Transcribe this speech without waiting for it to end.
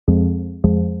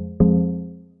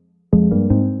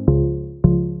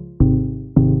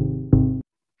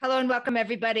and welcome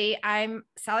everybody. I'm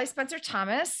Sally Spencer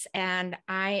Thomas, and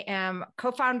I am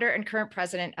co-founder and current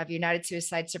president of United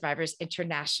Suicide Survivors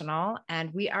International.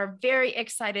 And we are very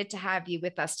excited to have you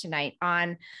with us tonight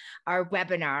on our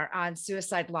webinar on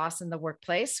suicide loss in the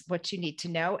workplace, what you need to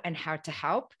know and how to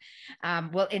help.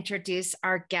 We'll introduce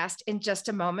our guest in just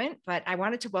a moment, but I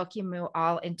wanted to welcome you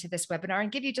all into this webinar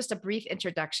and give you just a brief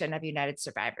introduction of United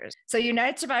Survivors. So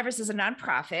United Survivors is a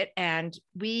nonprofit, and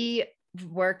we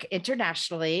work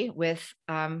internationally with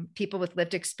people with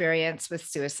lived experience with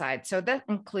suicide. So that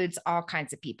includes all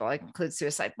kinds of people. It includes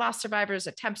suicide loss survivors,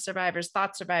 attempt survivors,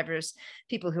 thought survivors,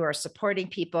 people who are supporting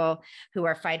people who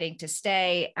are fighting to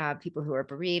stay, people who are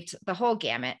bereaved, the whole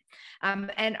gamut.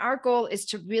 And our goal is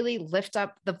to really lift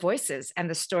up the voices and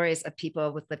the stories of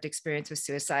people with lived experience with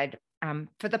suicide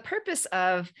for the purpose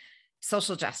of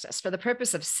social justice, for the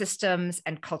purpose of systems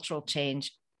and cultural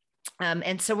change.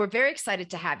 And so we're very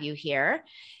excited to have you here.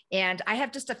 And I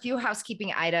have just a few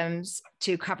housekeeping items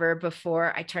to cover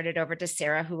before I turn it over to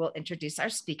Sarah, who will introduce our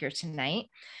speaker tonight.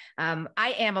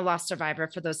 I am a loss survivor,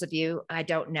 for those of you I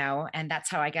don't know, and that's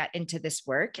how I got into this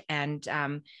work. And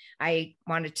I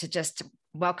wanted to just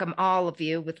welcome all of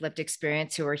you with lived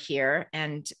experience who are here,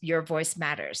 and your voice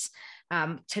matters.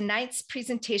 Tonight's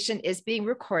presentation is being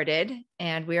recorded,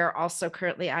 and we are also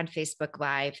currently on Facebook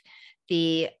Live.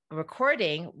 The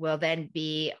recording will then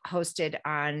be hosted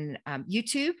on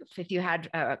YouTube. If you had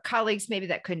colleagues maybe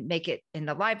that couldn't make it in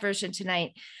the live version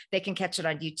tonight, they can catch it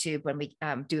on YouTube when we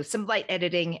do some light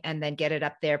editing and then get it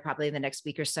up there probably in the next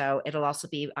week or so. It'll also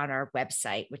be on our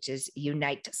website, which is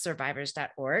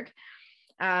unitesurvivors.org.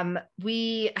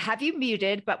 We have you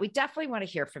muted, but we definitely want to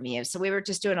hear from you. So we were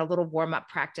just doing a little warm-up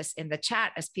practice in the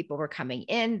chat as people were coming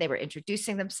in. They were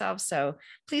introducing themselves. So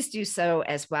please do so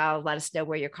as well. Let us know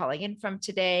where you're calling in from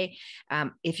today.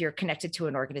 If you're connected to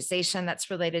an organization that's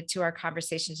related to our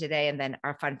conversation today. And then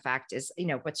our fun fact is,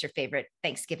 what's your favorite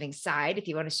Thanksgiving side? If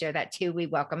you want to share that too, we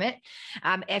welcome it.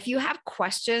 If you have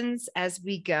questions as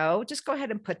we go, just go ahead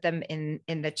and put them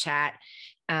in the chat.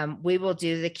 We will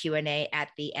do the Q&A at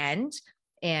the end.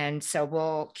 And so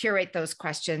we'll curate those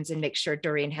questions and make sure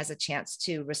Doreen has a chance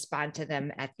to respond to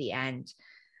them at the end.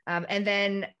 And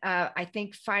then I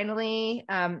think finally,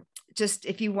 just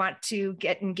if you want to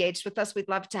get engaged with us, we'd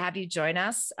love to have you join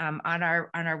us. On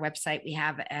our website, we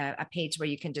have a page where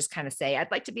you can just kind of say, I'd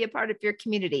like to be a part of your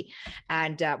community,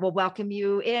 and we'll welcome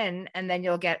you in, and then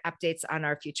you'll get updates on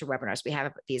our future webinars. We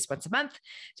have these once a month.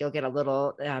 You'll get a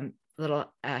little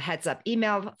heads up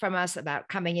email from us about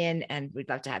coming in, and we'd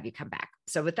love to have you come back.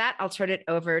 So with that, I'll turn it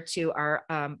over to our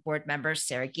board member,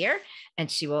 Sarah Gear,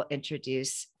 and she will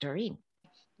introduce Doreen.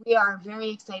 We are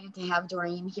very excited to have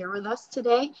Doreen here with us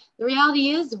today. The reality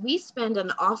is we spend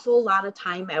an awful lot of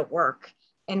time at work.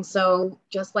 And so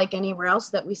just like anywhere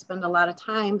else that we spend a lot of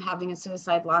time, having a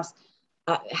suicide loss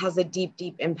has a deep,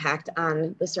 deep impact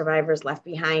on the survivors left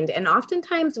behind. And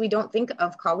oftentimes we don't think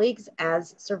of colleagues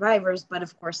as survivors, but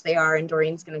of course they are. And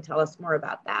Doreen's going to tell us more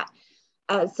about that.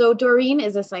 So Doreen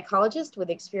is a psychologist with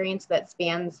experience that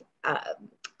spans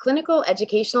clinical,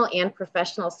 educational, and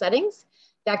professional settings.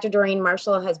 Dr. Doreen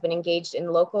Marshall has been engaged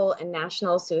in local and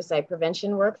national suicide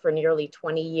prevention work for nearly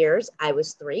 20 years. I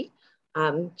was 3.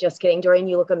 Just kidding, Doreen,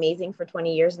 you look amazing for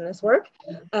 20 years in this work.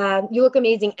 You look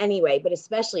amazing anyway, but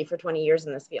especially for 20 years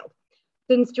in this field.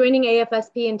 Since joining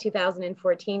AFSP in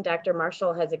 2014, Dr.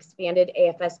 Marshall has expanded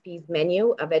AFSP's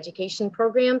menu of education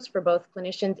programs for both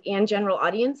clinicians and general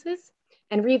audiences,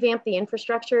 and revamped the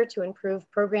infrastructure to improve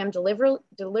program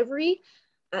delivery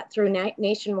through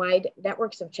nationwide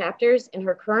networks of chapters. In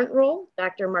her current role,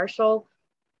 Dr. Marshall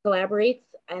collaborates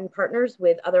and partners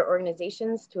with other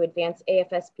organizations to advance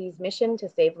AFSP's mission to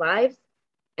save lives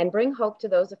and bring hope to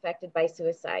those affected by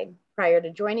suicide. Prior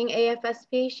to joining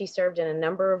AFSP, she served in a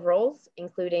number of roles,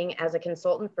 including as a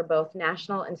consultant for both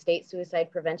national and state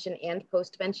suicide prevention and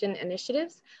postvention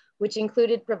initiatives, which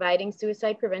included providing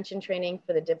suicide prevention training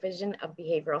for the Division of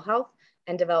Behavioral Health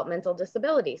and Developmental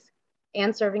Disabilities,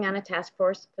 and serving on a task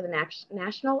force for the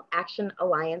National Action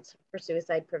Alliance for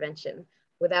Suicide Prevention.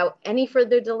 Without any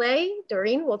further delay,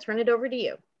 Doreen, we'll turn it over to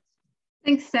you.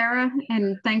 Thanks, Sarah,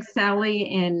 and thanks,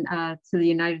 Sally, and to the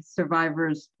United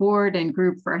Survivors Board and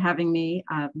group for having me.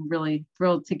 I'm really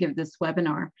thrilled to give this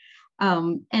webinar.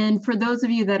 And for those of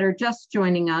you that are just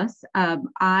joining us,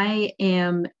 I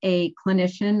am a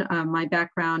clinician. My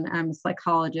background, I'm a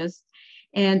psychologist,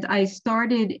 and I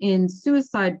started in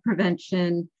suicide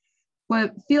prevention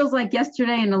what feels like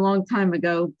yesterday and a long time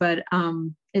ago, but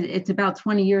it's about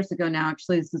 20 years ago now.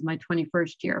 Actually, this is my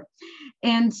 21st year.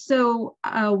 And so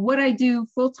what I do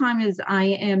full-time is I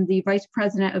am the Vice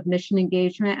President of Mission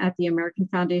Engagement at the American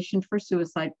Foundation for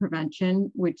Suicide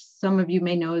Prevention, which some of you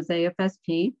may know as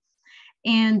AFSP.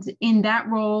 And in that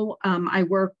role, I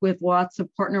work with lots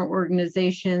of partner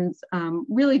organizations,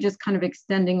 really just kind of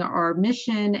extending our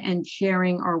mission and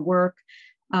sharing our work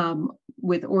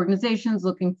with organizations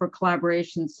looking for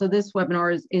collaborations. So this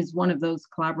webinar is one of those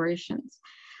collaborations.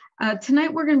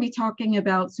 Tonight, we're going to be talking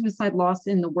about suicide loss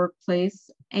in the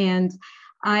workplace. And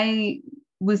I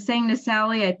was saying to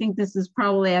Sally, I think this is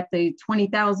probably at the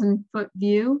 20,000 foot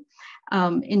view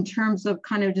in terms of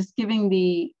kind of just giving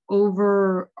the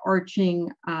overarching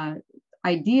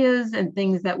ideas and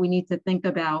things that we need to think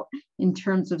about in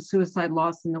terms of suicide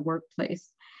loss in the workplace.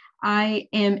 I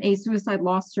am a suicide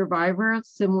loss survivor,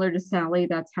 similar to Sally.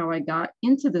 That's how I got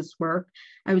into this work.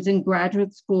 I was in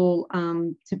graduate school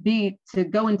to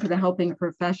go into the helping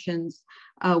professions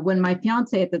when my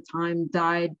fiance at the time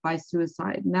died by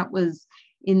suicide, and that was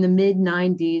in the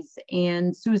mid-90s.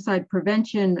 And suicide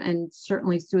prevention and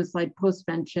certainly suicide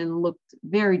postvention looked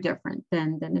very different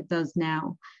then than it does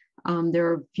now. There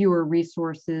are fewer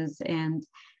resources, and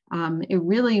it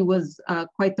really was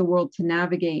quite the world to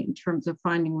navigate in terms of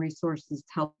finding resources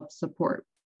to help support.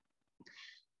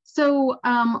 So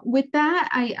with that,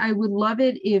 I would love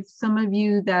it if some of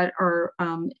you that are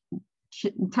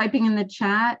typing in the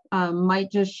chat might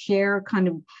just share kind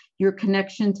of your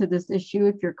connection to this issue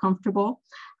if you're comfortable.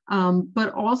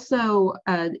 But also,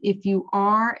 if you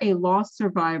are a loss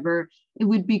survivor, it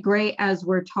would be great as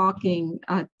we're talking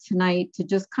tonight to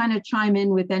just kind of chime in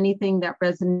with anything that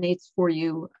resonates for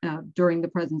you during the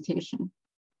presentation.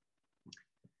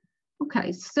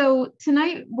 Okay, so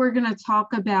tonight we're going to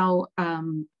talk about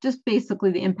just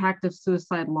basically the impact of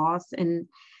suicide loss, and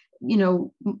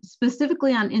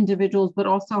specifically on individuals, but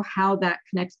also how that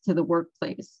connects to the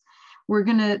workplace. We're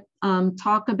going to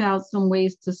talk about some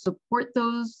ways to support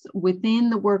those within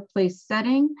the workplace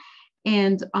setting,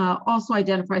 and also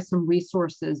identify some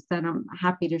resources that I'm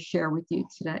happy to share with you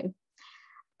today.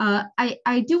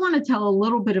 I do want to tell a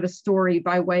little bit of a story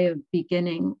by way of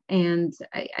beginning, and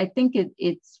I think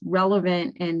it's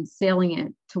relevant and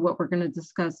salient to what we're going to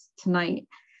discuss tonight.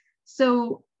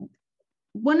 So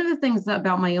one of the things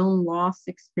about my own loss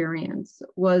experience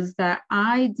was that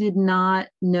I did not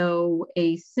know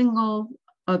a single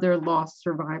other loss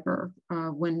survivor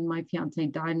when my fiance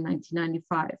died in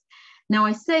 1995. Now,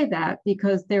 I say that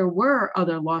because there were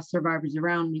other loss survivors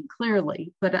around me,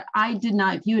 clearly, but I did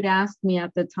not. If you had asked me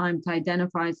at the time to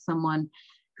identify someone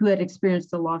who had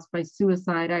experienced a loss by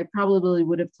suicide, I probably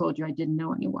would have told you I didn't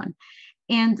know anyone.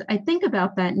 And I think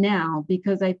about that now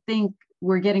because I think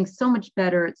we're getting so much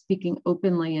better at speaking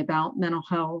openly about mental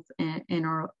health and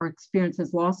our experience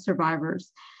as loss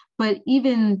survivors. But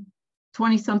even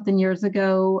 20-something years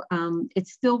ago, it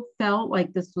still felt like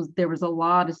there was a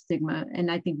lot of stigma,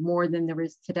 and I think more than there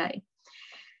is today.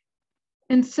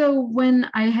 And so when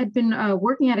I had been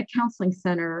working at a counseling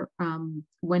center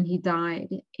when he died,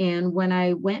 and when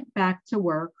I went back to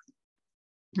work,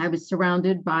 I was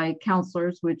surrounded by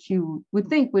counselors, which you would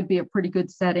think would be a pretty good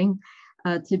setting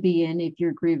to be in if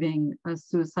you're grieving a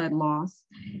suicide loss.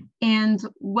 And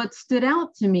what stood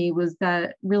out to me was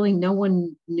that really no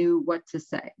one knew what to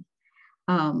say.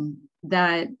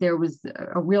 That there was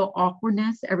a real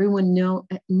awkwardness. Everyone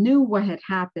knew what had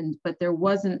happened, but there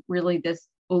wasn't really this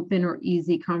open or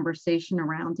easy conversation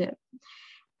around it.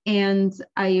 And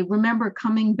I remember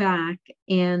coming back,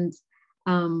 and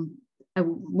I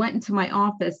went into my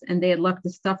office, and they had left a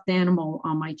stuffed animal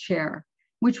on my chair,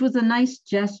 which was a nice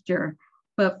gesture.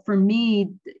 But for me,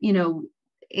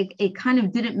 it kind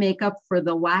of didn't make up for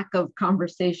the lack of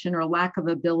conversation or lack of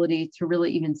ability to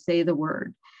really even say the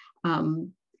word.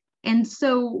 And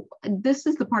so this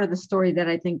is the part of the story that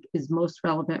I think is most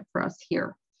relevant for us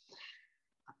here.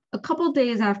 A couple of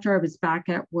days after I was back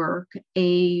at work,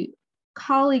 a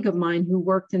colleague of mine who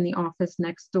worked in the office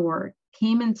next door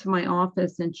came into my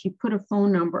office, and she put a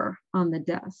phone number on the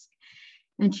desk.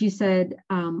 And she said,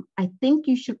 I think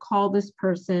you should call this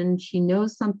person. She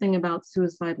knows something about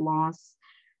suicide loss.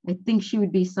 I think she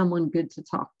would be someone good to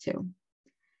talk to.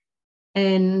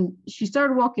 And she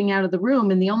started walking out of the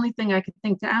room, and the only thing I could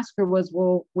think to ask her was,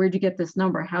 well, where'd you get this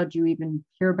number? How'd you even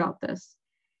hear about this?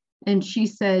 And she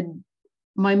said,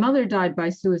 my mother died by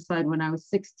suicide when I was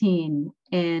 16,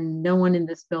 and no one in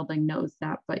this building knows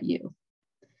that but you.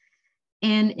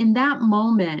 And in that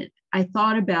moment, I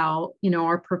thought about,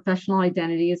 our professional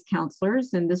identity as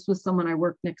counselors, and this was someone I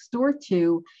worked next door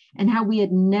to, and how we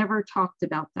had never talked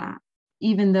about that.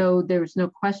 even though there's no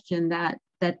question that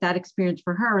experience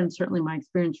for her, and certainly my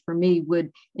experience for me,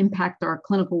 would impact our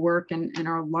clinical work and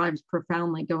our lives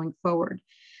profoundly going forward.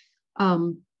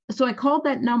 So I called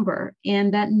that number,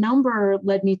 and that number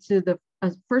led me to the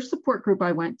first support group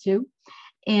I went to,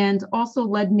 and also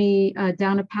led me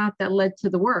down a path that led to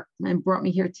the work and brought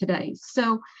me here today.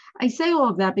 So I say all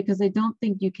of that because I don't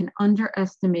think you can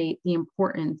underestimate the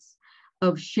importance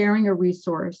of sharing a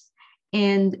resource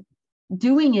and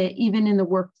doing it even in the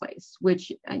workplace,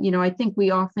 which, I think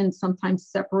we often sometimes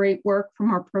separate work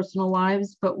from our personal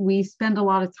lives, but we spend a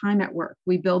lot of time at work.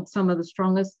 We build some of the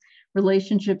strongest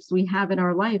relationships we have in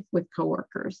our life with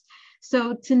coworkers.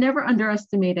 So to never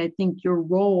underestimate, I think, your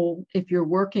role if you're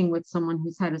working with someone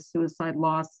who's had a suicide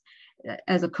loss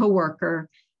as a coworker,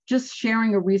 just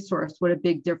sharing a resource, what a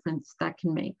big difference that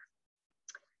can make.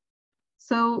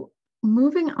 So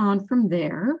moving on from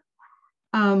there,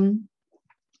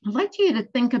 I'd like you to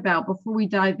think about, before we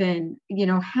dive in,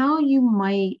 how you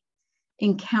might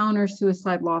encounter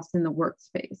suicide loss in the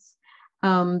workspace.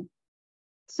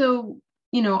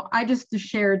 I just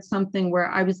shared something where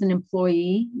I was an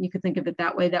employee, you could think of it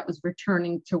that way, that was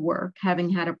returning to work, having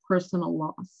had a personal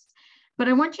loss. But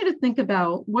I want you to think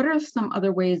about, what are some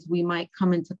other ways we might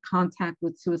come into contact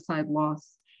with suicide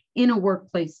loss in a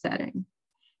workplace setting?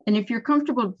 And if you're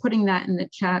comfortable putting that in the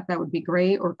chat, that would be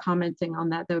great, or commenting on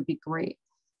that, that would be great.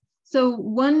 So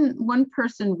one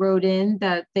person wrote in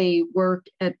that they work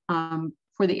at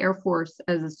for the Air Force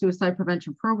as a suicide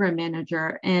prevention program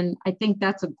manager, and I think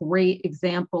that's a great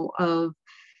example of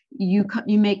you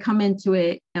may come into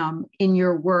it in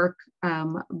your work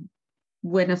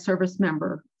when a service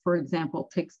member, for example,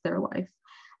 takes their life,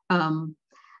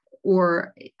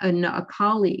 or a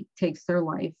colleague takes their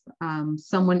life,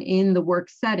 someone in the work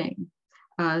setting.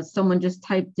 Someone just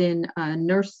typed in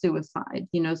nurse suicide.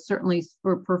 Certainly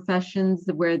for professions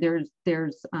where there's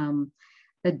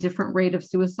a different rate of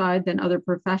suicide than other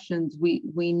professions,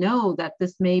 we know that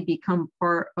this may become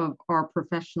part of our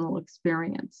professional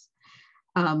experience.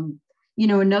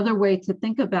 Another way to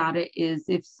think about it is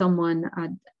if someone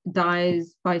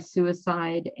dies by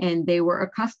suicide and they were a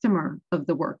customer of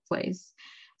the workplace.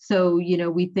 So,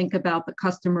 we think about the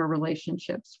customer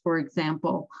relationships, for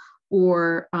example,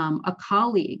 or a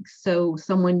colleague. So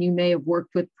someone you may have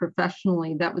worked with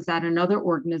professionally that was at another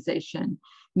organization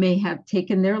may have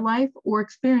taken their life or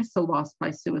experienced a loss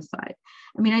by suicide.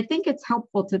 I think it's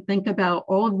helpful to think about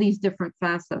all of these different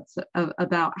facets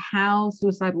about how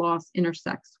suicide loss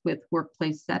intersects with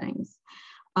workplace settings.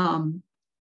 And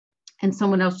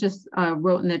someone else just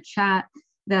wrote in the chat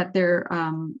that their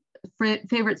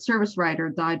favorite service writer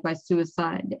died by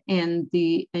suicide, and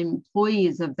the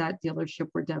employees of that dealership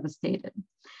were devastated.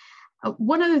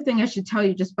 One other thing I should tell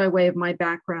you, just by way of my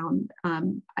background,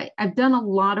 I've done a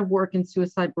lot of work in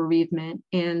suicide bereavement,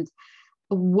 and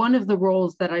one of the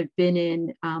roles that I've been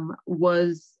in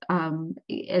was,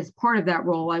 as part of that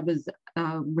role, I was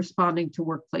responding to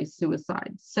workplace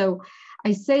suicide. So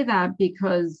I say that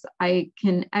because I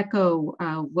can echo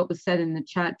what was said in the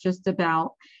chat just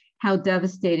about how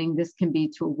devastating this can be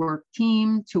to a work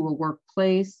team, to a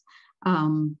workplace.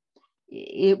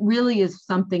 It really is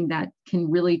something that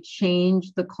can really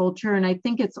change the culture. And I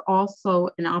think it's also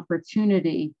an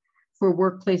opportunity for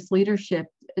workplace leadership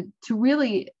to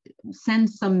really send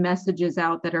some messages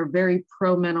out that are very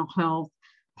pro mental health,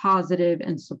 positive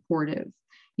and supportive.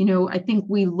 I think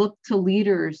we look to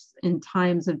leaders in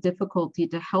times of difficulty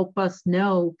to help us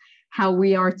know how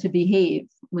we are to behave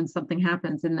when something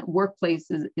happens, and the workplace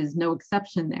is no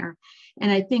exception there.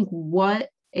 And I think what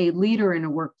a leader in a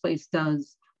workplace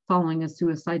does following a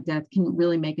suicide death can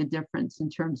really make a difference in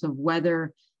terms of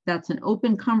whether that's an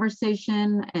open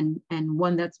conversation and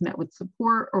one that's met with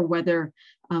support, or whether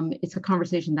it's a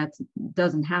conversation that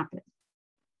doesn't happen.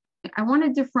 I want to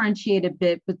differentiate a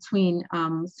bit between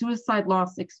suicide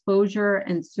loss exposure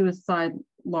and suicide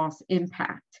loss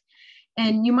impact.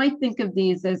 And you might think of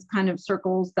these as kind of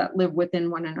circles that live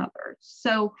within one another.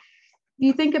 So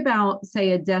you think about,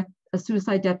 say, a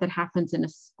suicide death that happens in a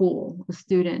school, a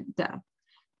student death.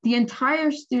 The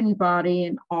entire student body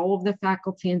and all of the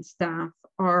faculty and staff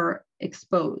are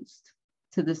exposed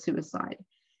to the suicide.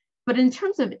 But in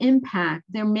terms of impact,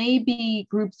 there may be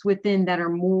groups within that are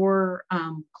more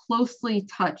closely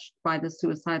touched by the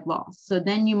suicide loss. So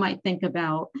then you might think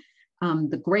about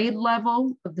the grade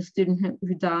level of the student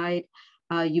who died.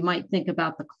 You might think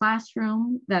about the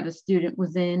classroom that a student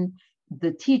was in,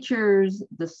 the teachers,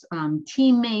 the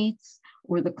teammates,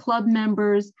 or the club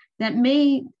members that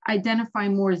may identify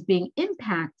more as being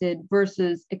impacted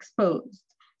versus exposed.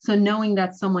 So knowing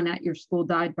that someone at your school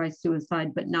died by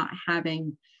suicide, but not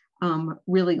having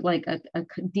really like a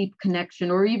deep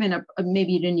connection, or even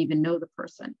maybe you didn't even know the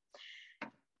person.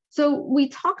 So we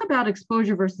talk about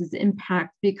exposure versus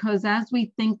impact because as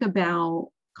we think about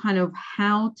kind of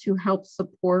how to help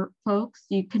support folks,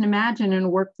 you can imagine in a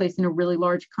workplace in a really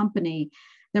large company,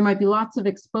 there might be lots of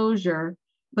exposure,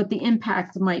 but the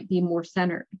impact might be more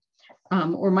centered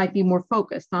or might be more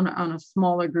focused on a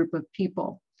smaller group of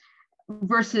people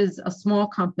versus a small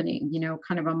company,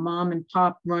 kind of a mom and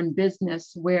pop run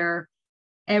business where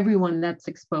everyone that's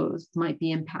exposed might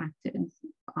be impacted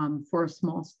for a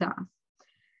small staff.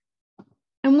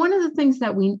 And one of the things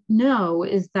that we know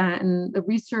is that, and the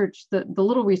research, the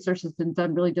little research that's been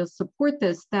done really does support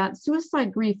this, that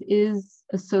suicide grief is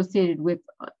associated with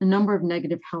a number of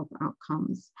negative health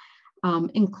outcomes,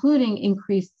 including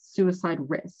increased suicide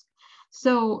risk.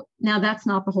 So now that's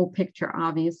not the whole picture,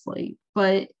 obviously,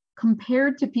 but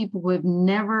compared to people who have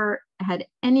never had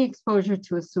any exposure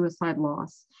to a suicide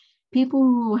loss, people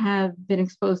who have been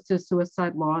exposed to a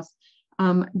suicide loss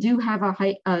do have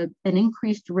an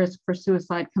increased risk for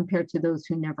suicide compared to those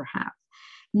who never have.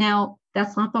 Now,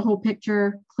 that's not the whole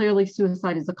picture. Clearly,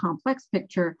 suicide is a complex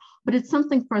picture, but it's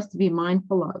something for us to be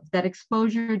mindful of, that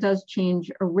exposure does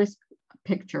change a risk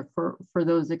picture for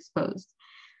those exposed.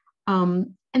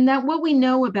 And that what we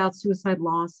know about suicide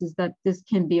loss is that this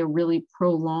can be a really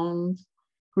prolonged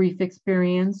grief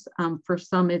experience. For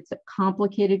some, it's a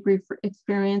complicated grief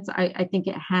experience. I think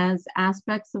it has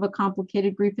aspects of a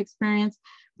complicated grief experience,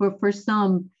 but for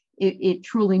some, it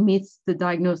truly meets the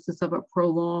diagnosis of a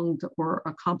prolonged or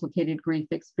a complicated grief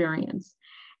experience.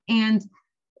 And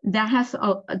that has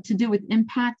to do with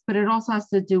impact, but it also has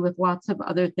to do with lots of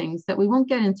other things that we won't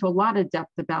get into a lot of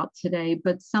depth about today,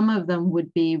 but some of them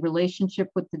would be relationship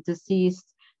with the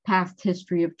deceased, past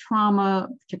history of trauma,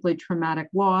 particularly traumatic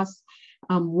loss,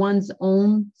 one's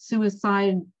own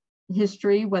suicide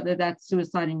history, whether that's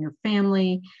suicide in your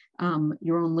family,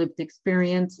 your own lived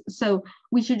experience. So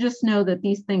we should just know that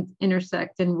these things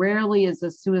intersect, and rarely is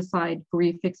a suicide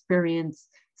grief experience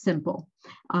simple,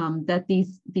 that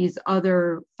these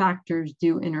other factors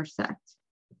do intersect.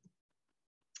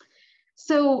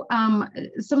 So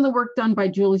some of the work done by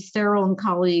Julie Sterrell and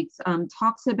colleagues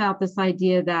talks about this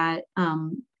idea that,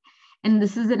 and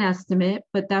this is an estimate,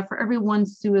 but that for every one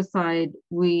suicide,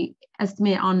 we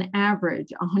estimate on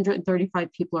average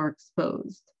 135 people are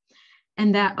exposed.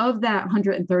 And that of that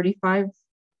 135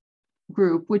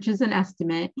 group, which is an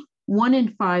estimate, 1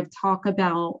 in 5 talk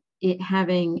about it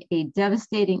having a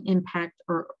devastating impact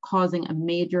or causing a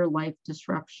major life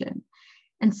disruption.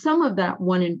 And some of that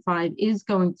 1 in 5 is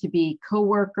going to be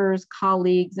coworkers,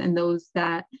 colleagues, and those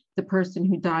that the person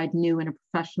who died knew in a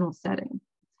professional setting.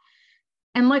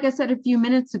 And like I said a few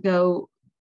minutes ago,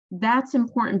 that's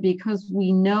important because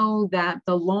we know that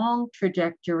the long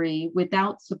trajectory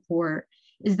without support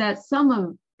is that some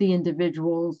of the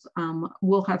individuals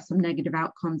will have some negative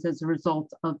outcomes as a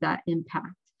result of that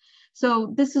impact.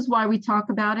 So this is why we talk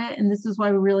about it, and this is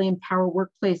why we really empower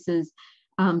workplaces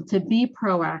to be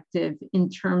proactive in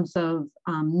terms of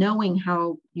knowing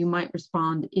how you might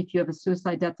respond if you have a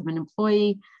suicide death of an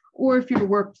employee, or if your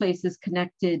workplace is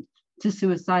connected to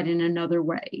suicide in another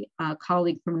way, a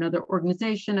colleague from another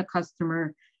organization, a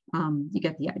customer, you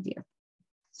get the idea.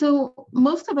 So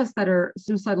most of us that are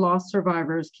suicide loss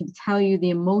survivors can tell you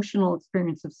the emotional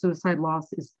experience of suicide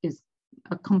loss is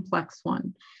a complex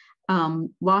one.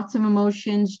 Lots of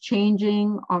emotions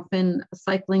changing, often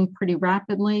cycling pretty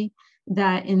rapidly,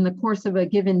 that in the course of a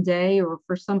given day, or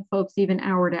for some folks even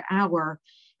hour to hour,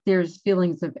 there's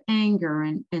feelings of anger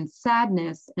and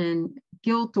sadness and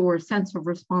guilt or sense of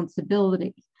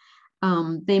responsibility.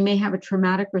 They may have a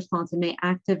traumatic response and may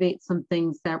activate some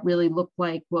things that really look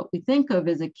like what we think of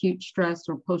as acute stress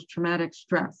or post-traumatic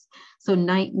stress. So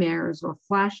nightmares or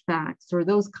flashbacks or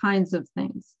those kinds of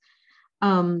things.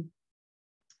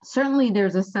 Certainly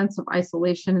there's a sense of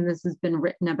isolation, and this has been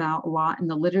written about a lot in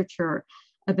the literature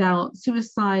about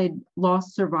suicide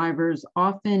loss survivors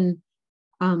often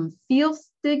feel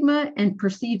stigma and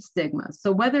perceive stigma.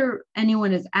 So whether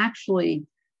anyone is actually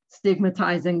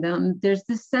stigmatizing them, there's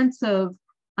this sense of,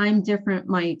 I'm different,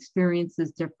 my experience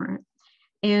is different.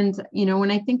 And,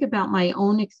 when I think about my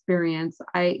own experience,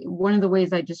 one of the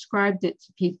ways I described it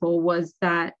to people was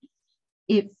that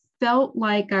it felt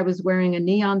like I was wearing a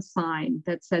neon sign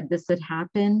that said this had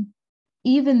happened,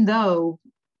 even though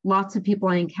lots of people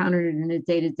I encountered in a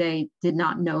day-to-day did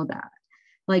not know that.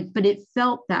 But it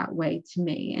felt that way to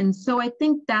me. And so I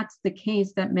think that's the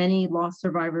case that many loss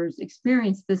survivors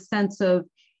experience, this sense of,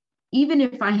 even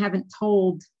if I haven't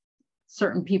told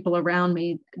certain people around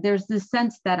me, there's this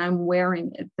sense that I'm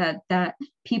wearing it, that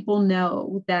people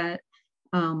know that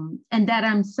and that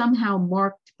I'm somehow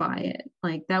marked by it.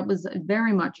 Like that was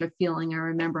very much a feeling I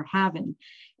remember having.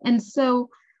 And so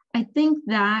I think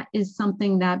that is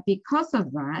something that because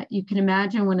of that, you can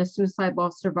imagine when a suicide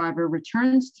loss survivor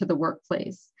returns to the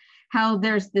workplace, how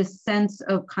there's this sense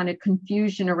of kind of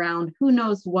confusion around who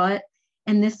knows what,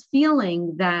 and this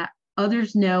feeling that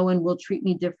others know and will treat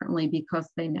me differently because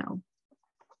they know.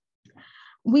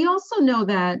 We also know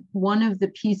that one of the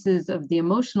pieces of the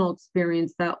emotional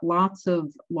experience that lots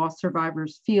of loss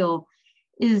survivors feel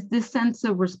is this sense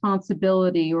of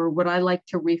responsibility, or what I like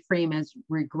to reframe as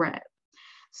regret.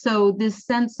 So this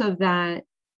sense of that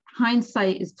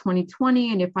hindsight is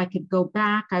 20/20, and if I could go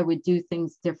back, I would do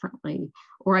things differently,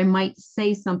 or I might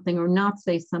say something or not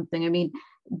say something. I mean,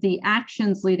 the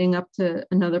actions leading up to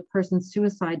another person's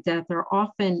suicide death are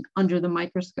often under the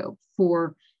microscope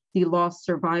for the loss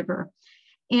survivor.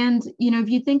 And, if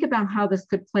you think about how this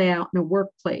could play out in a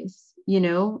workplace, we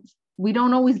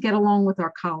don't always get along with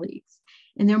our colleagues.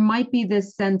 And there might be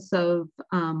this sense of,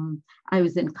 I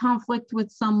was in conflict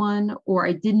with someone, or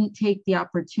I didn't take the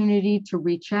opportunity to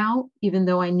reach out, even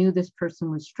though I knew this person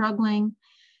was struggling.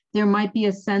 There might be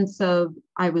a sense of,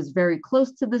 I was very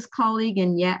close to this colleague,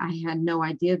 and yet I had no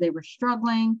idea they were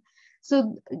struggling.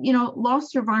 So,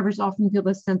 loss survivors often feel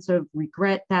this sense of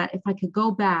regret that if I could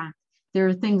go back, there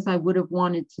are things I would have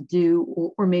wanted to do,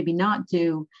 or maybe not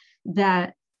do,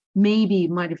 that maybe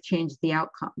might have changed the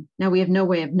outcome. Now, we have no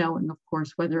way of knowing, of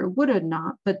course, whether it would or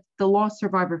not, but the loss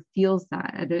survivor feels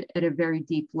that at a very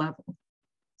deep level.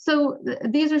 So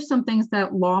these are some things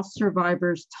that loss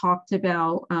survivors talked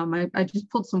about. I just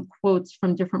pulled some quotes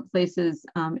from different places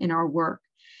in our work.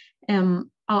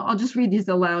 I'll just read these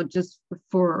aloud just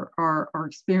for our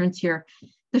experience here.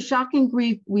 The shock and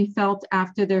grief we felt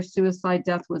after their suicide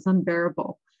death was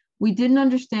unbearable. We didn't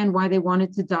understand why they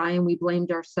wanted to die, and we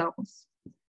blamed ourselves.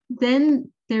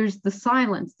 Then there's the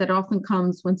silence that often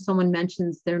comes when someone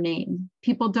mentions their name.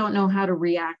 People don't know how to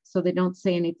react, so they don't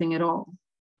say anything at all.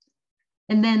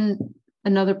 And then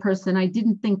another person, I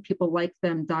didn't think people like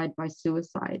them, died by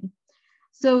suicide.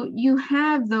 So you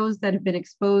have those that have been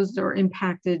exposed or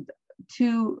impacted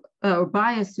to or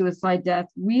by a suicide death,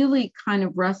 really kind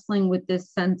of wrestling with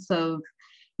this sense of,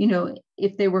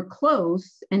 if they were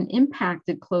close and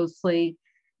impacted closely,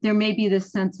 there may be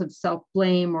this sense of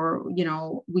self-blame, or,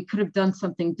 we could have done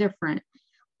something different.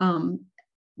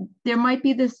 There might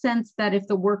be this sense that if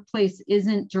the workplace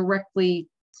isn't directly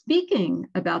speaking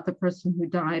about the person who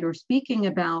died or speaking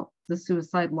about the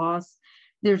suicide loss,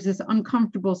 there's this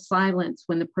uncomfortable silence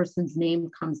when the person's name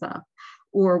comes up,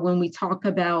 or when we talk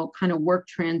about kind of work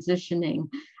transitioning,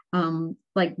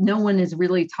 like no one's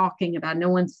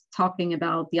talking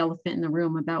about the elephant in the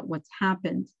room, about what's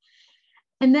happened.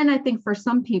 And then I think for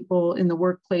some people in the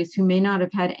workplace who may not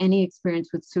have had any experience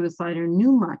with suicide or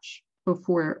knew much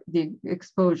before the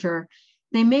exposure,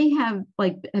 they may have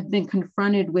been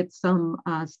confronted with some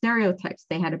stereotypes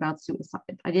they had about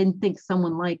suicide. I didn't think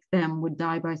someone like them would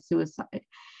die by suicide.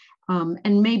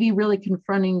 And maybe really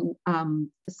confronting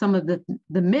some of the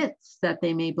myths that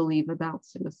they may believe about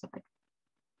suicide.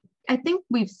 I think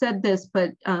we've said this,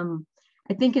 but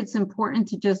I think it's important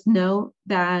to just note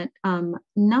that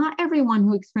not everyone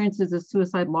who experiences a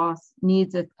suicide loss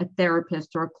needs a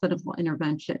therapist or a clinical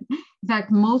intervention. In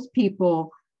fact, most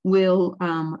people will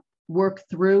work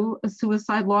through a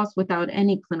suicide loss without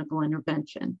any clinical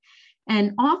intervention.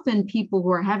 And often people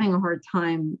who are having a hard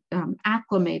time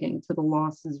acclimating to the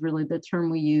loss is really the term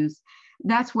we use.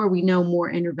 That's where we know more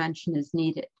intervention is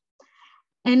needed.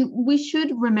 And we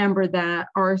should remember that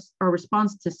our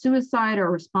response to suicide,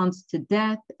 our response to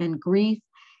death and grief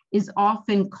is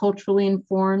often culturally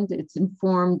informed. It's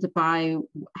informed by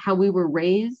how we were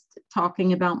raised,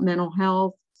 talking about mental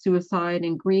health, suicide,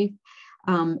 and grief.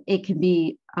 It can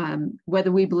be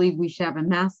whether we believe we should have a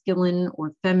masculine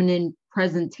or feminine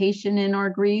presentation in our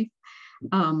grief.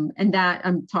 And that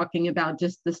I'm talking about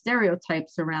just the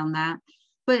stereotypes around that.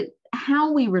 But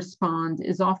how we respond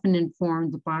is often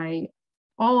informed by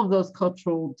all of those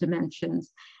cultural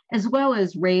dimensions, as well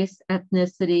as race,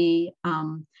 ethnicity,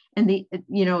 and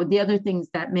the other things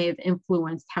that may have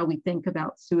influenced how we think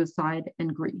about suicide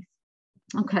and grief.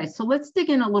 Okay, so let's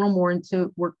dig in a little more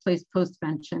into workplace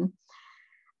postvention.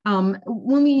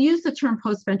 When we use the term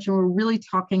postvention, we're really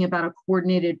talking about a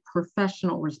coordinated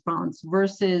professional response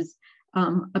versus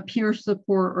a peer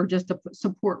support or just a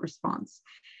support response.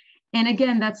 And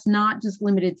again, that's not just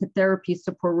limited to therapy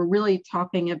support. We're really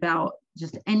talking about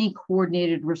just any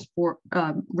coordinated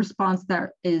response that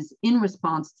is in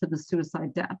response to the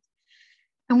suicide death.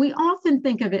 And we often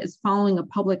think of it as following a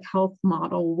public health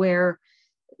model where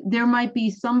there might be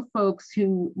some folks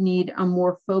who need a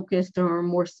more focused or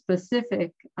more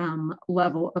specific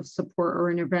level of support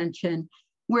or intervention,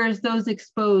 whereas those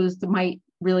exposed might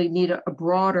really need a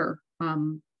broader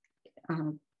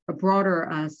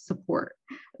support,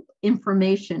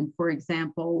 information, for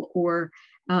example, or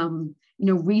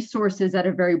resources at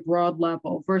a very broad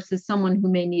level versus someone who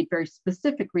may need very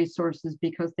specific resources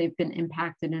because they've been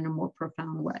impacted in a more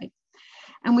profound way.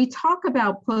 And we talk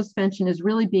about postvention as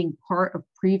really being part of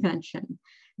prevention,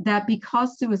 that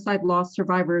because suicide loss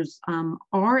survivors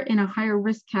are in a higher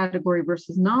risk category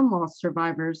versus non-loss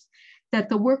survivors, that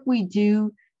the work we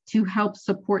do to help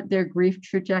support their grief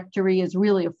trajectory is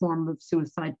really a form of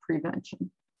suicide prevention.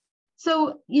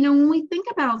 So, when we think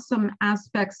about some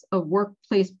aspects of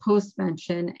workplace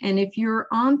postvention, and if you're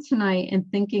on tonight and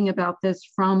thinking about this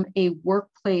from a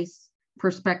workplace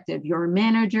perspective, you're a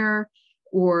manager,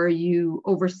 or you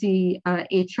oversee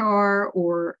HR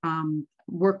or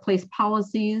workplace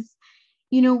policies,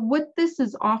 what this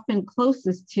is often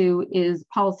closest to is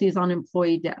policies on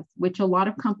employee death, which a lot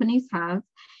of companies have.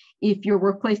 If your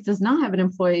workplace does not have an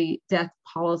employee death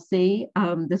policy,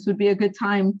 this would be a good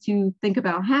time to think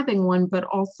about having one, but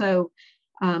also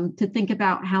to think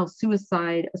about how a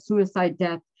suicide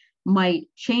death might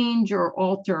change or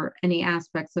alter any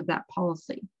aspects of that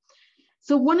policy.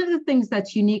 So one of the things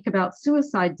that's unique about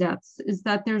suicide deaths is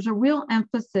that there's a real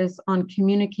emphasis on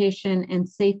communication and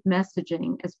safe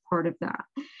messaging as part of that.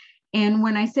 And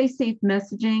when I say safe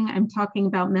messaging, I'm talking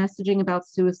about messaging about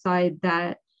suicide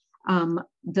that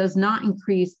does not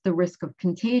increase the risk of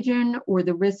contagion or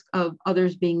the risk of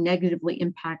others being negatively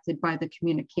impacted by the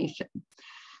communication.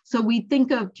 So we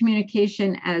think of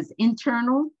communication as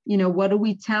internal, what do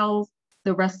we tell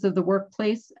the rest of the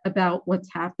workplace about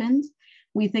what's happened?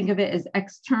 We think of it as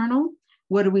external.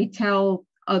 What do we tell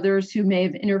others who may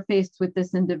have interfaced with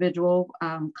this individual,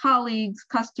 colleagues,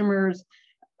 customers,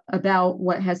 about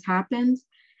what has happened?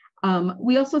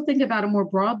 We also think about it more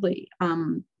broadly.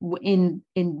 In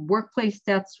workplace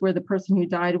deaths where the person who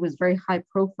died was very high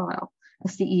profile, a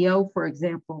CEO, for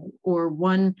example, or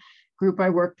one group I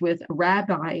worked with, a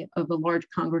rabbi of a large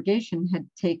congregation had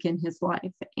taken his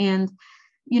life. And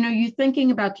you're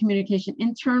thinking about communication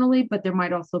internally, but there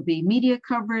might also be media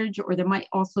coverage, or there might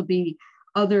also be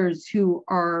others who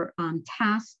are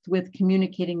tasked with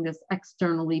communicating this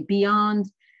externally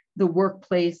beyond the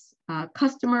workplace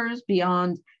customers,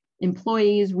 beyond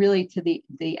employees, really to the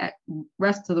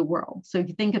rest of the world. So if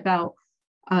you think about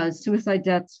suicide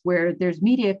deaths where there's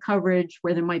media coverage,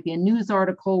 where there might be a news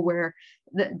article, where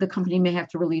the company may have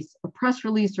to release a press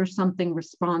release or something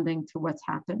responding to what's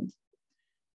happened.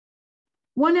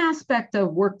 One aspect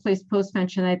of workplace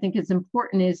postvention I think is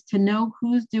important is to know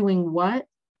who's doing what,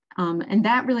 and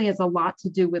that really has a lot to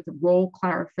do with role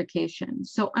clarification.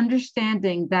 So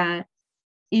understanding that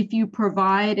if you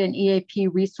provide an EAP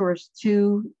resource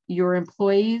to your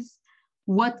employees,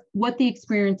 what the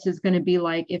experience is going to be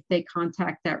like if they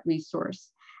contact that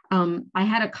resource. I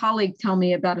had a colleague tell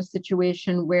me about a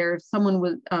situation where someone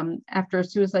was, after a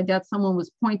suicide death, someone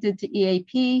was pointed to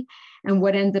EAP, and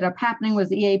what ended up happening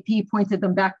was EAP pointed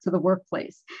them back to the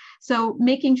workplace. So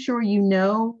making sure you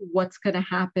know what's going to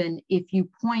happen if you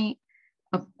point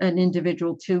an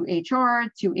individual to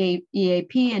HR, to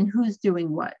EAP, and who's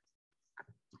doing what.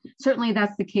 Certainly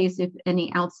that's the case if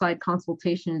any outside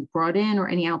consultation is brought in or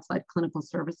any outside clinical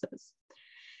services.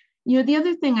 The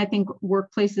other thing I think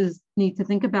workplaces need to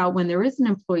think about when there is an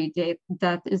employee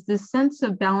death is this sense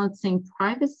of balancing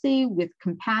privacy with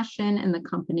compassion and the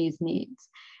company's needs.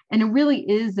 And it really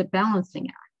is a balancing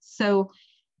act. So,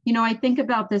 I think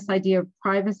about this idea of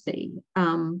privacy,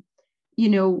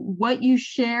 what you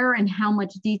share and how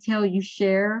much detail you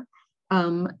share.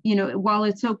 While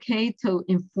it's okay to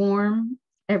inform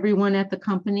everyone at the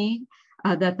company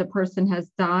that the person has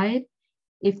died,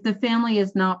 if the family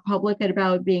is not public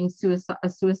about being a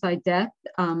suicide death,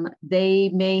 they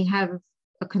may have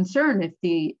a concern if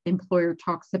the employer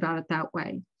talks about it that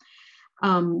way.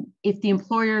 If the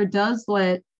employer does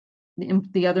let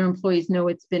the other employees know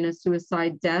it's been a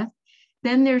suicide death,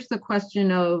 then there's the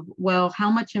question of, well,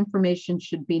 how much information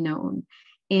should be known?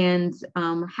 And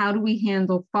how do we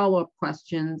handle follow-up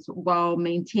questions while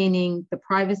maintaining the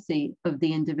privacy of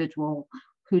the individual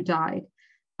who died?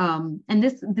 And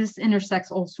this intersects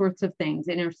all sorts of things.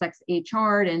 It intersects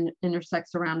HR and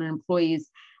intersects around an employee's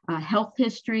health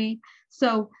history.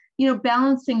 So,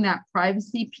 balancing that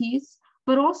privacy piece,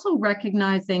 but also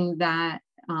recognizing that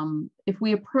if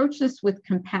we approach this with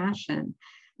compassion,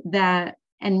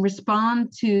 and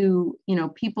respond to,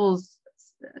 people's,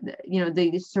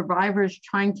 the survivors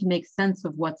trying to make sense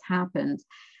of what's happened,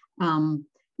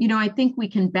 I think we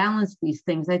can balance these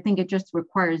things. I think it just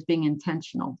requires being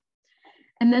intentional.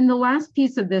 And then the last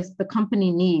piece of this, the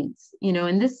company needs,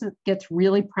 and this gets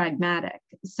really pragmatic.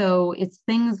 So it's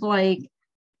things like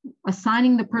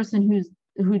assigning the person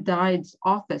who died's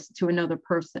office to another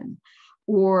person,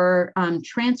 or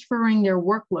transferring their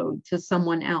workload to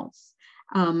someone else.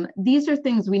 These are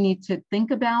things we need to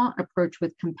think about, approach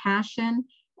with compassion,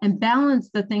 and balance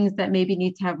the things that maybe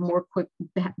need to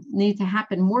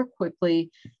happen more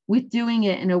quickly with doing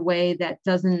it in a way that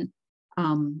doesn't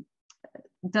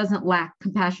lack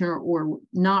compassion or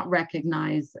not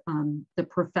recognize the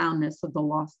profoundness of the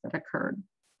loss that occurred.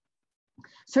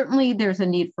 Certainly, there's a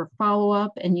need for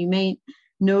follow-up, and you may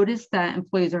notice that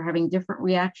employees are having different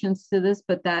reactions to this,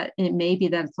 but that it may be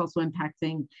that it's also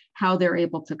impacting how they're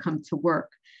able to come to work.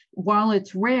 While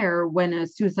it's rare when a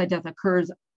suicide death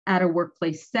occurs at a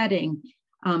workplace setting,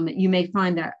 you may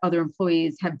find that other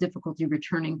employees have difficulty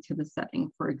returning to the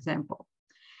setting, for example.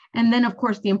 And then, of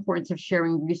course, the importance of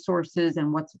sharing resources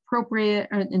and what's appropriate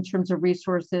in terms of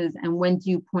resources, and when do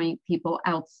you point people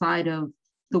outside of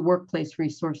the workplace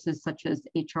resources, such as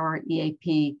HR,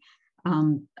 EAP,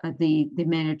 the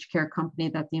managed care company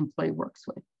that the employee works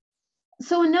with.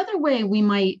 So another way we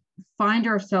might find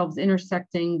ourselves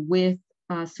intersecting with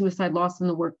suicide loss in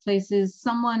the workplace is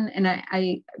someone, and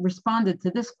I responded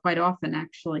to this quite often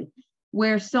actually,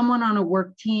 where someone on a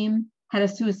work team had a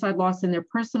suicide loss in their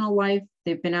personal life.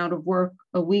 They've been out of work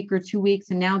a week or 2 weeks,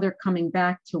 and now they're coming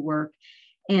back to work.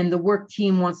 And the work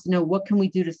team wants to know, what can we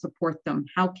do to support them?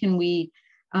 How can we,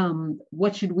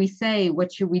 what should we say?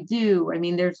 What should we do? I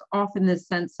mean, there's often this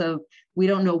sense of we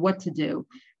don't know what to do.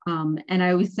 And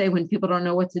I always say when people don't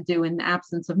know what to do, in the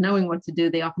absence of knowing what to do,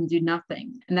 they often do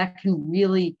nothing. And that can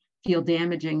really feel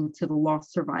damaging to the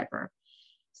loss survivor.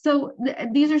 So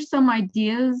these are some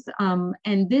ideas,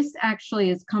 and this actually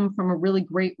has come from a really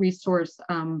great resource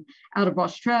out of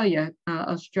Australia.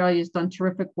 Australia's done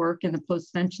terrific work in the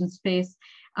post-vention space,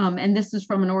 and this is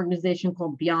from an organization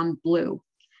called Beyond Blue.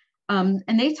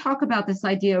 And they talk about this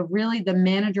idea of really the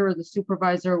manager or the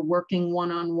supervisor working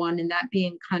one-on-one, and that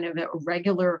being kind of a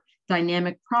regular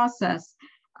dynamic process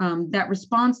that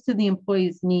responds to the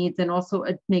employee's needs and also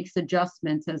makes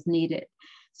adjustments as needed.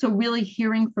 So really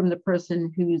hearing from the person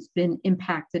who's been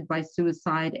impacted by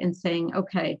suicide and saying,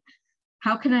 okay,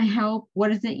 how can I help?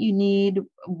 What is it you need?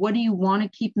 What do you want to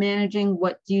keep managing?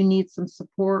 What do you need some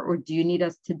support, or do you need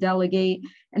us to delegate?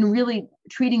 And really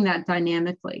treating that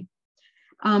dynamically.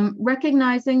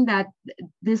 Recognizing that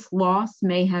this loss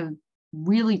may have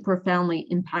really profoundly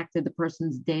impacted the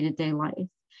person's day-to-day life.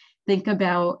 Think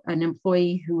about an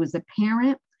employee who was a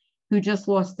parent who just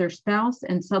lost their spouse,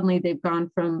 and suddenly they've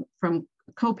gone from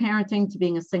co-parenting to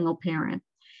being a single parent.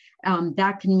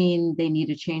 That can mean they need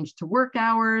to change to work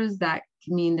hours. That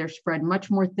can mean they're spread much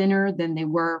more thinner than they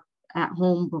were at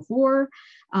home before.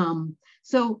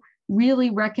 So really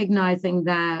recognizing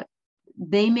that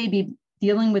they may be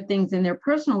dealing with things in their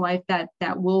personal life that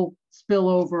will spill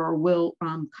over or will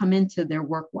come into their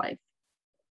work life.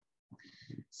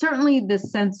 Certainly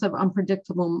this sense of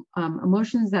unpredictable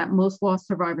emotions that most loss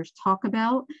survivors talk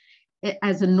about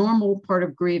as a normal part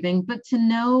of grieving, but to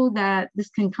know that this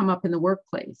can come up in the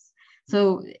workplace.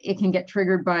 So it can get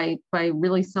triggered by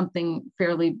really something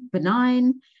fairly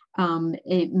benign.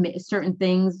 Certain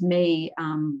things may,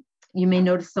 you may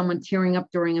notice someone tearing up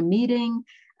during a meeting,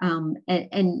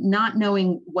 and not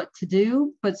knowing what to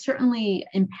do, but certainly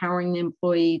empowering the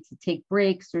employee to take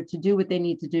breaks or to do what they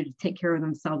need to do to take care of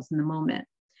themselves in the moment.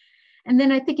 And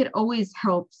then I think it always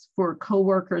helps for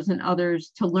coworkers and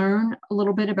others to learn a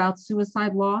little bit about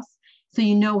suicide loss, so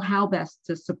you know how best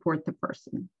to support the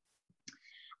person.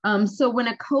 So when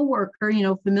a coworker,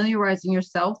 familiarizing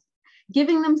yourself,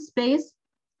 giving them space,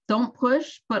 don't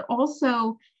push, but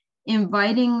also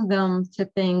inviting them to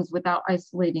things without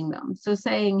isolating them. So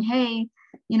saying, hey,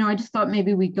 I just thought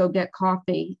maybe we'd go get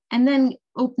coffee, and then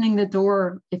opening the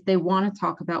door if they want to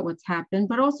talk about what's happened,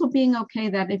 but also being okay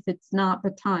that if it's not the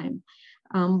time.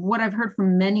 What I've heard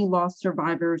from many loss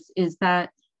survivors is that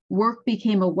work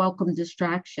became a welcome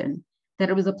distraction, that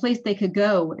it was a place they could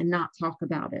go and not talk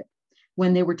about it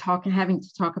when they were having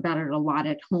to talk about it a lot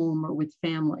at home or with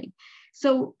family.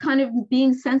 So kind of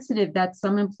being sensitive that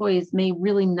some employees may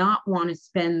really not want to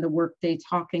spend the workday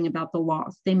talking about the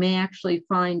loss. They may actually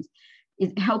find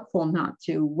it helpful not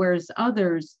to, whereas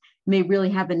others may really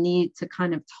have a need to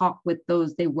kind of talk with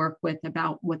those they work with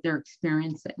about what they're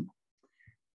experiencing.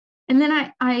 And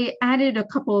then I added a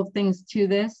couple of things to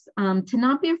this, to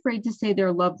not be afraid to say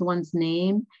their loved one's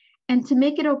name, and to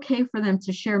make it okay for them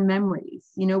to share memories.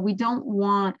 We don't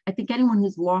want, I think anyone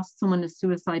who's lost someone to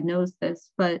suicide knows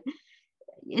this, but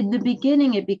in the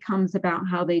beginning, it becomes about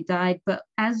how they died, but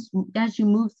as you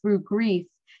move through grief,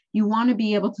 you want to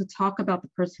be able to talk about the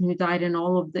person who died and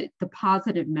all of the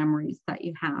positive memories that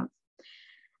you have.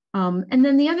 And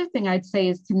then the other thing I'd say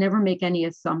is to never make any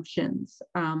assumptions.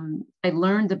 I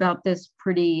learned about this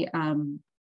pretty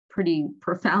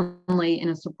profoundly in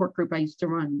a support group I used to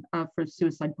run for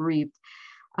suicide bereaved.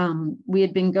 We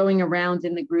had been going around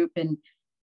in the group and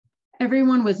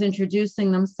everyone was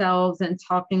introducing themselves and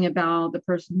talking about the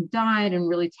person who died and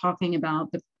really talking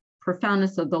about the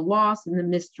profoundness of the loss and the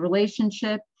missed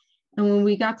relationship. And when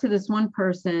we got to this one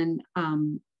person,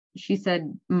 she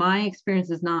said, my experience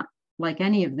is not like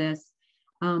any of this.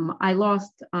 I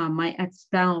lost my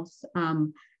ex-spouse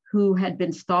who had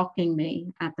been stalking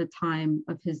me at the time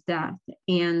of his death.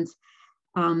 And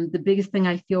the biggest thing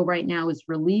I feel right now is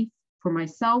relief for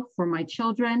myself, for my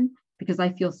children, because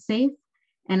I feel safe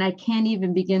and I can't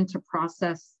even begin to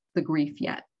process the grief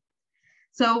yet.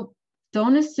 So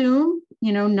don't assume,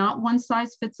 not one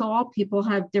size fits all. People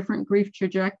have different grief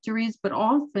trajectories, but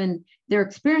often their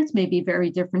experience may be very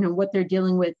different and what they're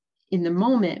dealing with in the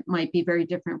moment might be very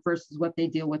different versus what they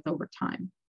deal with over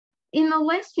time. In the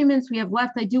last few minutes we have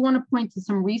left, I do want to point to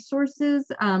some resources.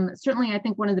 Certainly, I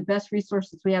think one of the best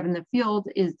resources we have in the field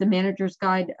is the Manager's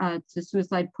Guide to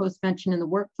Suicide Postvention in the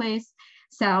Workplace.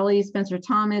 Sally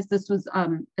Spencer-Thomas, this was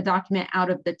a document out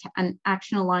of an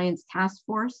Action Alliance task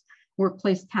force,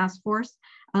 workplace task force.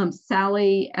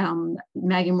 Sally,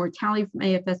 Maggie Mortali from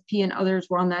AFSP and others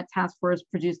were on that task force,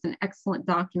 produced an excellent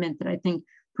document that I think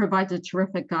provides a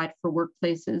terrific guide for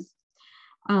workplaces.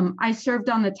 I served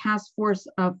on the task force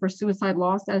for suicide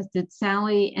loss, as did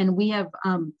Sally, and we have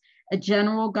a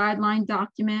general guideline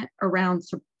document around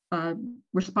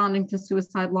responding to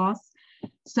suicide loss.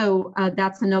 So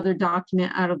that's another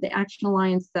document out of the Action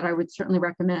Alliance that I would certainly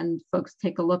recommend folks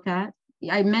take a look at.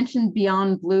 I mentioned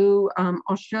Beyond Blue.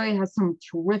 Australia has some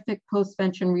terrific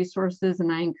postvention resources,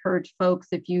 and I encourage folks,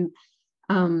 if you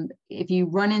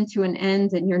run into an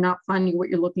end and you're not finding what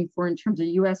you're looking for in terms of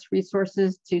US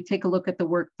resources, to take a look at the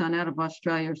work done out of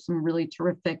Australia. Some really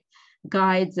terrific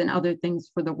guides and other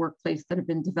things for the workplace that have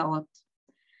been developed.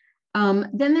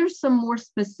 Then there's some more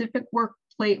specific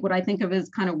what I think of as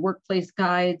kind of workplace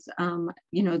guides.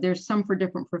 There's some for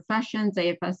different professions.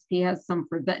 AFSP has some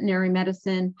for veterinary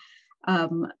medicine.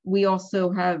 We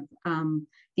also have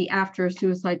the After a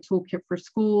Suicide Toolkit for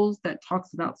Schools that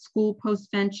talks about school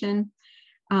postvention.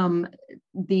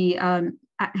 The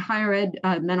Higher Ed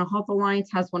Mental Health Alliance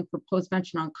has one for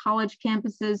postvention on college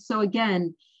campuses. So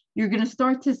again, you're going to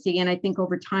start to see, and I think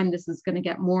over time this is going to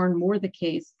get more and more the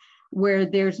case, where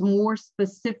there's more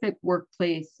specific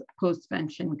workplace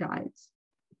postvention guides.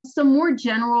 Some more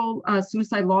general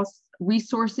suicide loss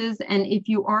resources, and if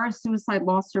you are a suicide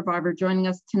loss survivor joining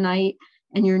us tonight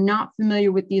and you're not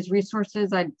familiar with these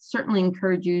resources, I'd certainly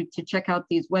encourage you to check out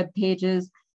these web pages.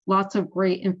 Lots of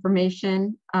great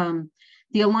information.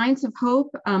 The Alliance of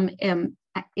Hope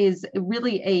is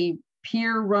really a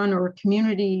peer-run or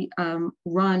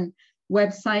community-run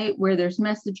website where there's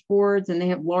message boards, and they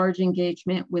have large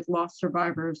engagement with loss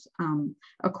survivors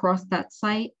across that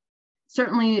site.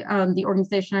 Certainly, the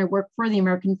organization I work for, the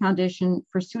American Foundation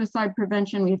for Suicide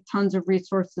Prevention, we have tons of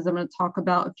resources. I'm going to talk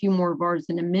about a few more of ours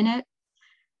in a minute.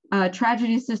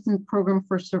 Tragedy Assistance Program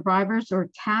for Survivors, or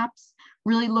TAPS,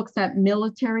 really looks at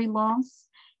military loss.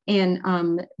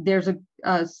 And there's a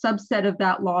subset of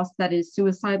that loss that is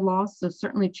suicide loss. So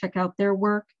certainly check out their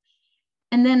work.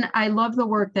 And then I love the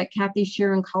work that Kathy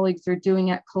Shear and colleagues are doing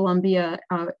at Columbia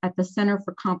at the Center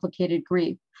for Complicated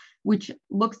Grief, which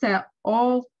looks at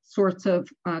all sorts of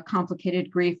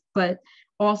complicated grief, but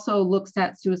also looks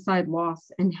at suicide loss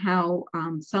and how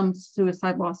some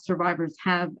suicide loss survivors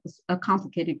have a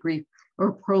complicated grief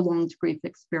or prolonged grief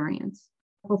experience.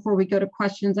 Before we go to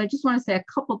questions, I just want to say a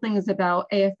couple things about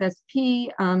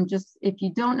AFSP. Just if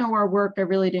you don't know our work, I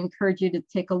really encourage you to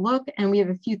take a look. And we have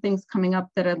a few things coming up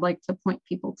that I'd like to point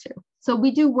people to. So we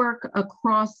do work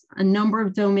across a number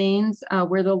of domains.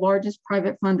 We're the largest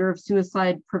private funder of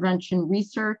suicide prevention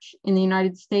research in the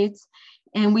United States.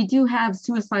 And we do have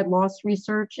suicide loss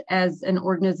research as an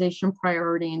organization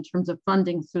priority in terms of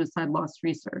funding suicide loss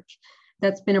research.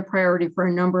 That's been a priority for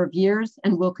a number of years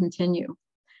and will continue.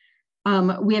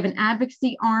 We have an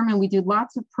advocacy arm, and we do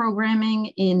lots of programming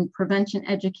in prevention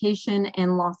education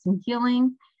and loss and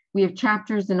healing. We have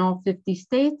chapters in all 50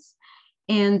 states.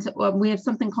 And we have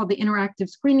something called the Interactive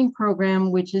Screening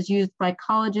Program, which is used by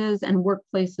colleges and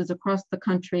workplaces across the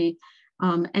country,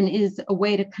 and is a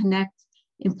way to connect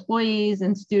employees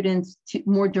and students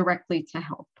more directly to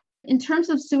help. In terms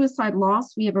of suicide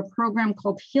loss, we have a program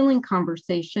called Healing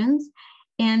Conversations.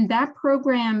 And that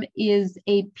program is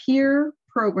a peer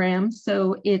program.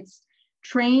 So it's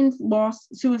trained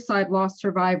suicide loss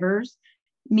survivors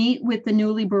meet with the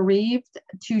newly bereaved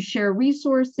to share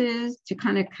resources, to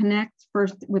kind of connect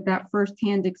first with that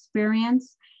firsthand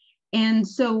experience. And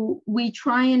so we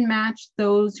try and match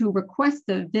those who request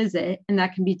a visit, and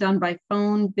that can be done by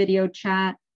phone, video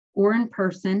chat, or in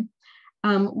person.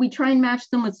 We try and match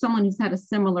them with someone who's had a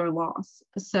similar loss.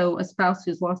 So a spouse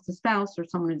who's lost a spouse, or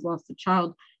someone who's lost a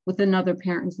child with another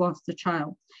parent who's lost a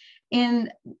child.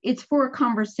 And it's for a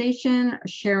conversation, a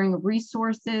sharing of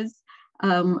resources.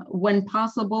 When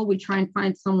possible, we try and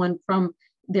find someone from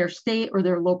their state or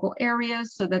their local area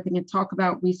so that they can talk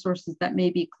about resources that may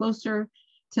be closer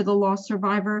to the lost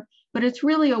survivor. But it's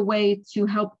really a way to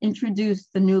help introduce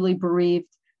the newly bereaved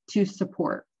to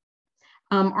support.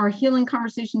 Our Healing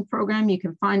Conversation program, you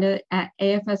can find it at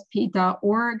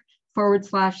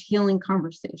afsp.org/healing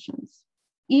conversations.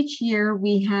 Each year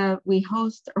we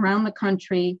host around the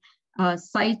country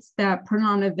sites that put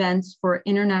on events for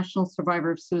International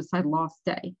Survivor of Suicide Loss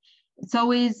Day. It's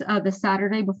always the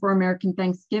Saturday before American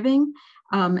Thanksgiving.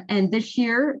 And this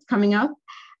year it's coming up.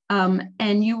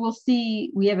 And you will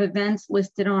see we have events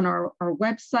listed on our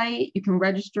website. You can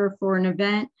register for an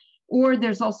event, or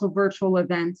there's also virtual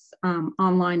events,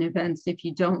 online events. If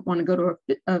you don't want to go to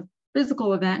a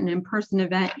physical event, an in-person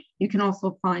event, you can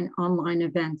also find online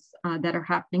events that are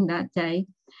happening that day.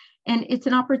 And it's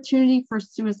an opportunity for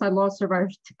suicide loss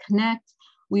survivors to connect.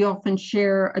 We often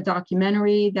share a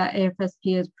documentary that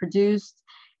AFSP has produced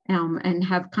and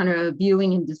have kind of a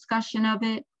viewing and discussion of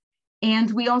it.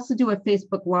 And we also do a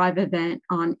Facebook Live event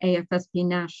on AFSP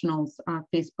National's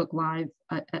Facebook Live,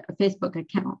 a Facebook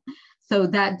account. So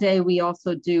that day we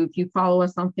also do, if you follow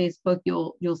us on Facebook,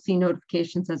 you'll see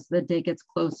notifications as the day gets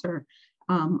closer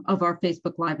of our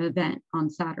Facebook Live event on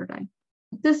Saturday.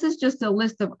 This is just a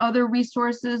list of other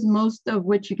resources, most of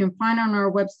which you can find on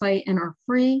our website and are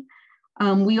free.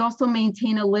 We also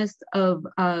maintain a list of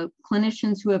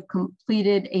clinicians who have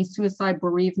completed a suicide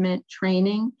bereavement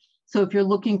training. So if you're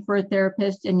looking for a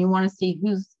therapist and you want to see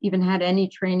who's even had any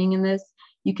training in this,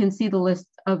 you can see the list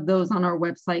of those on our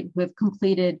website who have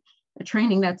completed a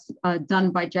training that's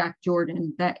done by Jack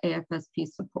Jordan that AFSP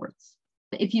supports.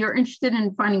 If you're interested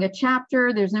in finding a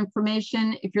chapter, there's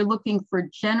information. If you're looking for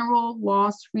general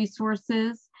loss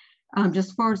resources,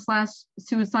 just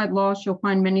 /suicide loss, you'll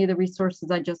find many of the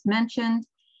resources I just mentioned.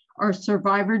 Our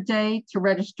Survivor Day to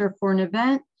register for an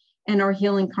event, and our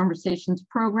Healing Conversations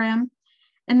program.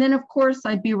 And then, of course,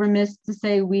 I'd be remiss to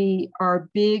say we are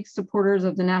big supporters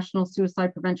of the National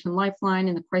Suicide Prevention Lifeline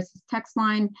and the Crisis Text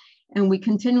Line, and we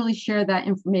continually share that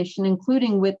information,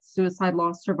 including with suicide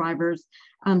loss survivors,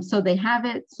 so they have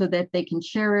it, so that they can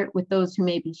share it with those who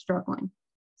may be struggling.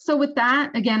 So with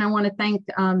that, again, I want to thank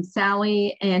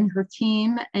Sally and her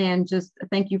team, and just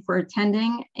thank you for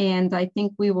attending. And I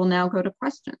think we will now go to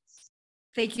questions.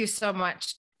 Thank you so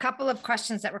much. A couple of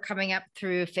questions that were coming up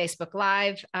through Facebook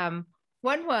Live.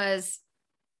 One was,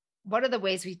 one of the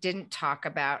ways we didn't talk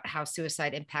about how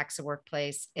suicide impacts the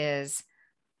workplace is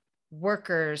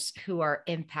workers who are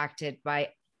impacted by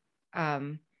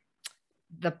the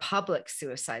public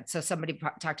suicide. So somebody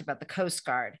talked about the Coast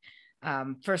Guard,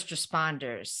 first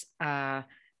responders.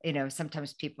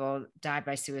 Sometimes people die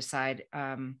by suicide,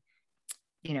 in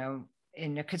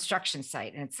a construction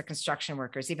site, and it's the construction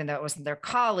workers, even though it wasn't their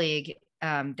colleague,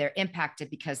 they're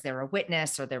impacted because they're a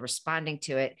witness or they're responding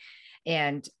to it.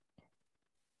 And,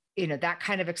 that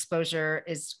kind of exposure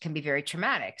can be very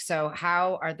traumatic. So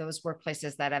how are those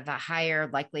workplaces that have a higher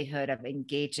likelihood of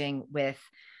engaging with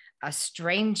a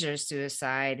stranger's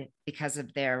suicide because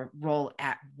of their role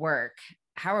at work?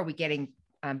 How are we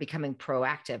becoming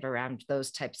proactive around those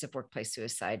types of workplace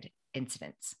suicide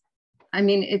incidents? I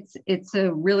mean, it's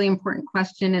a really important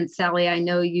question. And Sally, I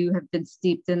know you have been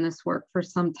steeped in this work for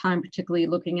some time, particularly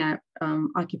looking at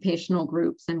occupational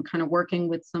groups and kind of working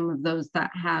with some of those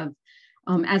that have,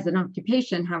 as an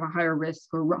occupation, have a higher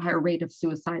risk or higher rate of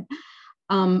suicide.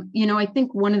 I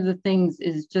think one of the things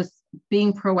is just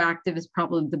being proactive is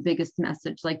probably the biggest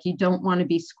message. Like, you don't want to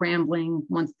be scrambling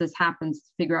once this happens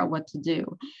to figure out what to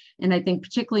do. And I think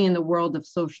particularly in the world of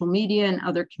social media and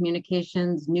other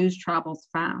communications, news travels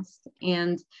fast.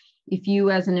 And if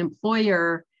you as an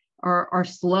employer are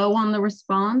slow on the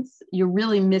response, you're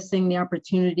really missing the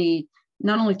opportunity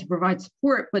not only to provide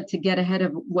support, but to get ahead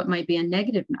of what might be a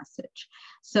negative message.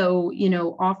 So,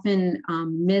 often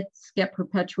myths get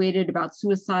perpetuated about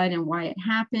suicide and why it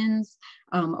happens.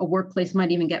 A workplace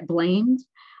might even get blamed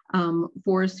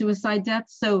for a suicide death.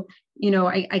 So,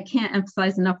 I can't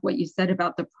emphasize enough what you said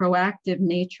about the proactive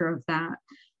nature of that.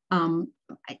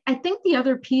 I think the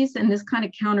other piece, and this kind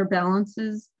of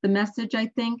counterbalances the message, I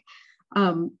think,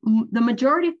 The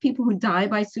majority of people who die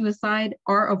by suicide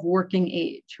are of working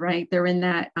age, right? They're in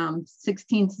that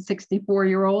 16 to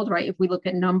 64-year-old, right? If we look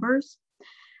at numbers.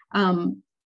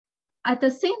 At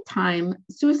the same time,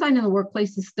 suicide in the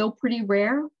workplace is still pretty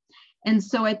rare. And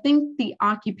so I think the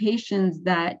occupations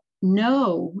that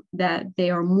know that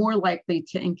they are more likely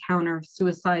to encounter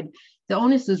suicide, the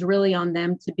onus is really on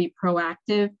them to be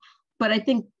proactive. But I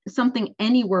think something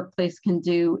any workplace can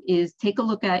do is take a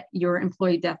look at your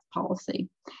employee death policy.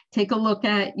 Take a look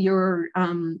at your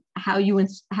how you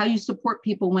support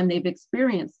people when they've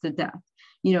experienced a death.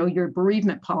 You know, your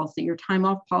bereavement policy, your time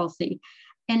off policy,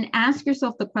 and ask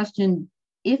yourself the question: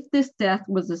 if this death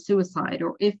was a suicide,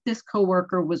 or if this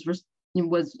coworker was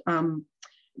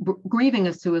grieving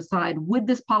a suicide, would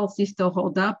this policy still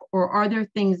hold up, or are there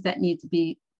things that need to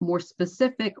be more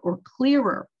specific or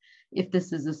clearer if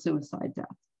this is a suicide death?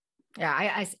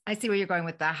 Yeah, I see where you're going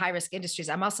with the high risk industries.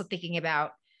 I'm also thinking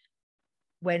about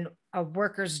when a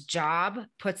worker's job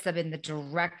puts them in the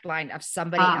direct line of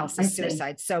somebody else's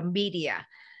suicide. So media,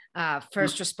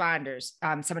 first responders,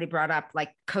 somebody brought up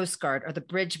like Coast Guard or the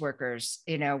bridge workers,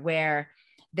 you know, where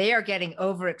they are getting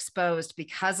overexposed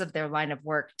because of their line of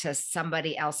work to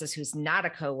somebody else's who's not a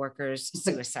coworker's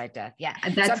suicide death. Yeah.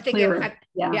 That's so I'm thinking, clear.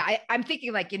 I'm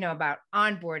thinking like, you know, about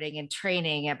onboarding and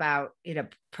training, about, you know,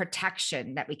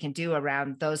 protection that we can do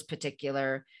around those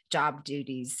particular job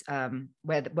duties,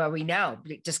 where we know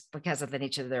just because of the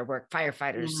nature of their work,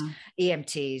 firefighters,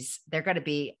 EMTs, they're going to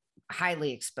be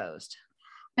highly exposed.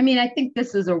 I mean, I think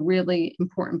this is a really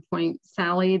important point,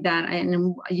 Sally, that,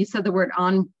 and you said the word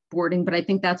onboarding, but I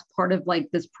think that's part of like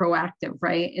this proactive,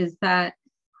 right? Is that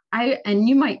and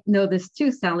you might know this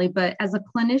too, Sally, but as a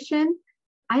clinician,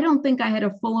 I don't think I had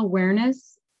a full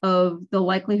awareness of the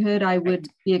likelihood I would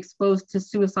be exposed to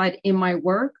suicide in my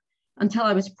work until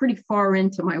I was pretty far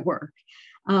into my work.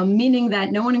 Meaning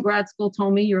that no one in grad school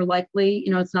told me you're likely,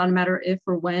 you know, it's not a matter of if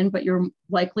or when, but you're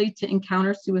likely to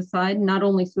encounter suicide, not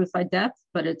only suicide deaths,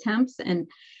 but attempts. And,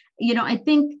 you know, I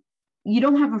think you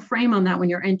don't have a frame on that when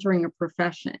you're entering a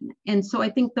profession. And so I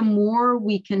think the more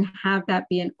we can have that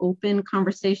be an open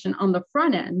conversation on the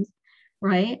front end,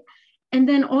 right? And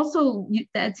then also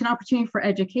that's an opportunity for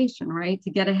education, right?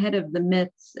 To get ahead of the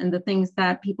myths and the things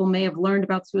that people may have learned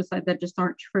about suicide that just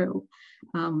aren't true.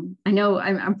 I know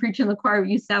I'm preaching the choir with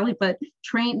you, Sally, but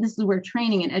this is where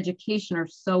training and education are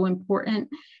so important,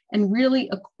 and really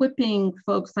equipping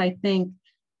folks, I think,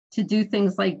 to do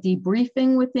things like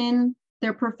debriefing within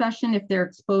their profession if they're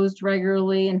exposed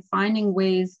regularly, and finding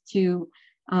ways to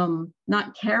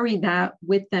not carry that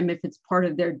with them if it's part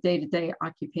of their day-to-day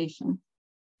occupation.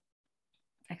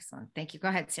 Excellent. Thank you. Go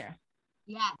ahead, Sarah.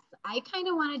 Yes, I kind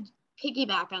of want to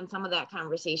piggyback on some of that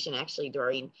conversation, actually,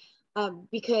 Doreen,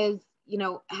 because, you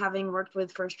know, having worked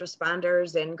with first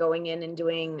responders and going in and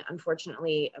doing,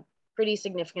 unfortunately, a pretty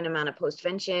significant amount of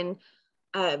postvention,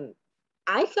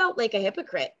 I felt like a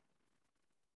hypocrite,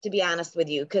 to be honest with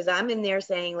you, because I'm in there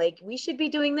saying like, we should be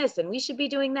doing this and we should be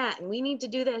doing that and we need to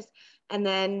do this. And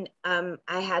then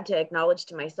I had to acknowledge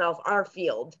to myself, our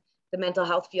field, the mental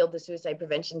health field, the suicide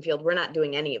prevention field, we're not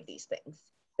doing any of these things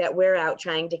that we're out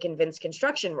trying to convince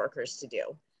construction workers to do.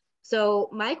 So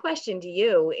my question to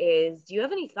you is, do you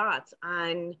have any thoughts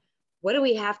on what do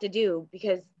we have to do?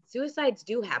 Because suicides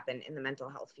do happen in the mental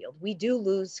health field. We do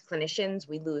lose clinicians,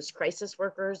 we lose crisis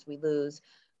workers, we lose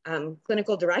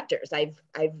clinical directors. I've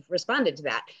responded to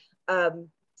that.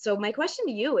 So my question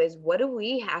to you is, what do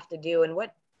we have to do, and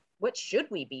what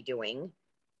should we be doing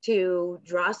to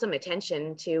draw some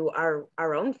attention to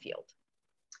our own field?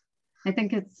 I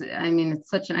think it's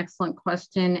such an excellent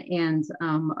question. And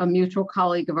a mutual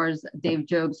colleague of ours, Dave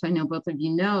Jobs, who I know both of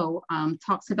you know,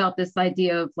 talks about this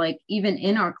idea of like, even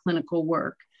in our clinical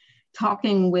work,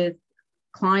 talking with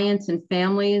clients and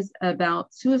families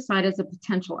about suicide as a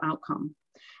potential outcome.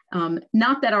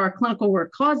 Not that our clinical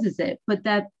work causes it, but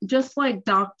that just like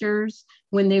doctors,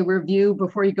 when they review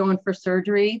before you go in for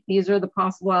surgery, these are the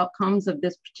possible outcomes of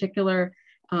this particular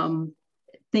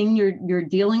thing you're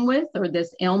dealing with, or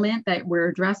this ailment that we're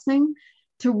addressing,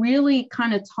 to really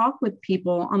kind of talk with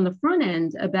people on the front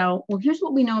end about, well, here's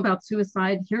what we know about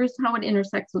suicide. Here's how it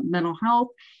intersects with mental health.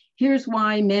 Here's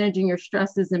why managing your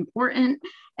stress is important.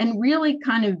 And really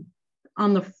kind of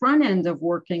on the front end of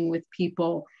working with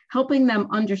people, helping them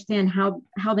understand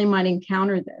how they might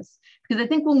encounter this. Because I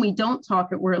think when we don't talk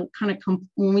it, we're kind of,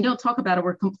 when we don't talk about it,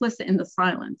 we're complicit in the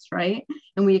silence, right?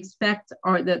 And we expect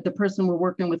the person we're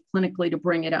working with clinically to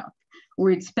bring it up.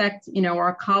 We expect, you know,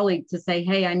 our colleague to say,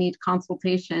 hey, I need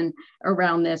consultation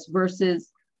around this,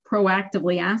 versus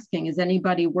proactively asking, is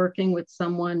anybody working with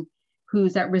someone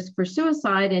who's at risk for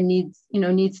suicide and needs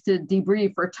to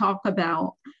debrief or talk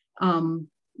about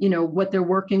what they're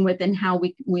working with and how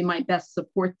we might best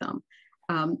support them.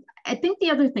 I think the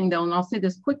other thing, though, and I'll say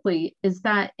this quickly, is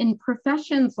that in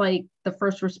professions like the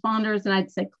first responders, and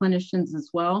I'd say clinicians as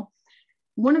well,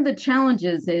 one of the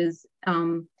challenges is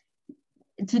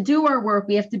to do our work,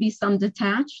 we have to be some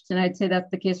detached, and I'd say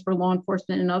that's the case for law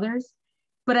enforcement and others.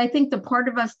 But I think the part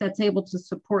of us that's able to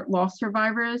support loss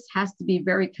survivors has to be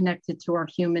very connected to our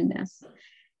humanness.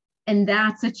 And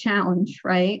that's a challenge,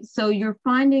 right? So you're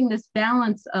finding this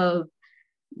balance of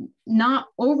not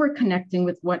over connecting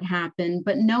with what happened,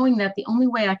 but knowing that the only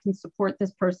way I can support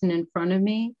this person in front of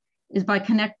me is by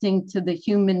connecting to the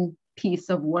human piece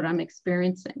of what I'm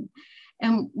experiencing.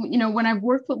 And, when I've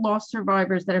worked with loss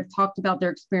survivors that have talked about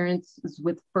their experiences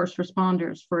with first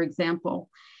responders, for example,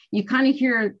 you kind of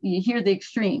hear the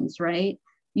extremes, right?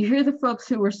 You hear the folks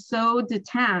who are so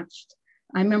detached.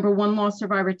 I remember one loss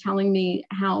survivor telling me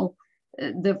how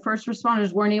the first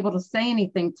responders weren't able to say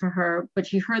anything to her, but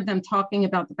she heard them talking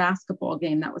about the basketball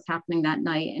game that was happening that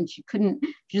night. And she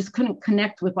just couldn't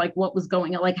connect with like what was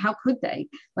going on. Like, how could they?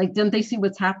 Like, didn't they see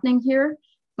what's happening here?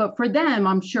 But for them,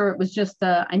 I'm sure it was just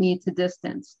I need to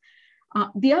distance.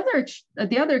 The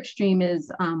other extreme is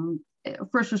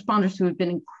first responders who have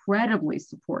been incredibly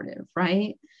supportive,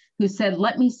 right? Who said,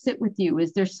 let me sit with you.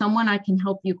 Is there someone I can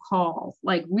help you call?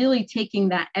 Like really taking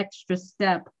that extra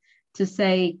step to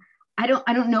say, I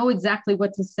don't know exactly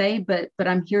what to say, but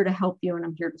I'm here to help you and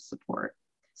I'm here to support.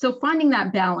 So finding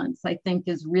that balance, I think,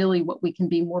 is really what we can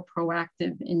be more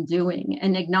proactive in doing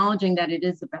and acknowledging that it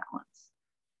is a balance.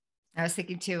 I was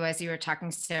thinking too, as you were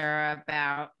talking, Sarah,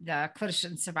 about the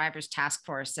Clinician Survivors Task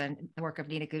Force and the work of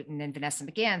Nina Guten and Vanessa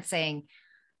McGann saying,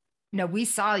 no, we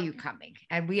saw you coming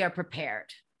and we are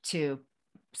prepared to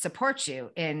support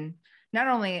you in not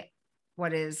only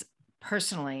what is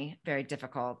personally very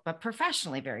difficult, but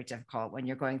professionally very difficult when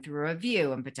you're going through a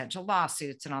review and potential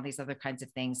lawsuits and all these other kinds of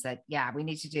things that, yeah, we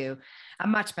need to do a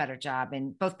much better job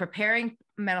in both preparing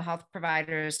mental health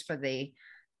providers for the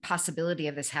possibility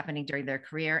of this happening during their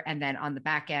career, and then on the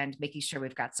back end, making sure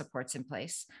we've got supports in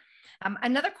place.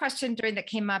 Another question, Doreen, that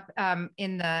came up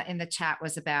in the chat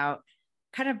was about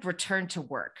kind of return to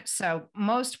work. So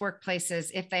most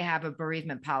workplaces, if they have a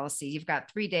bereavement policy, you've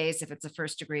got 3 days if it's a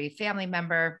first degree family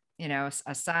member,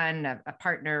 a son, a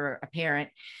partner, a parent,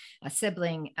 a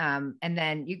sibling, and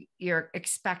then you're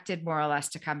expected more or less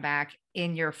to come back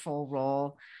in your full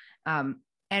role.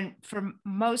 And for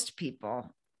most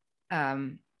people,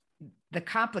 the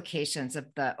complications of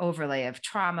the overlay of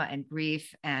trauma and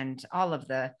grief and all of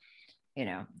the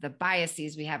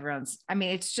biases we have around,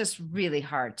 it's just really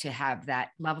hard to have that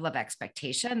level of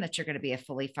expectation that you're going to be a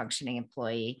fully functioning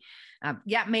employee.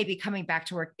 Maybe coming back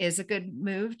to work is a good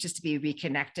move just to be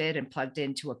reconnected and plugged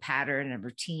into a pattern and a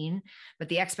routine, but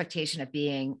the expectation of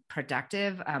being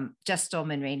productive, Jess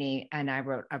Stolman-Rainey and I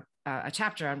wrote a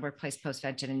chapter on workplace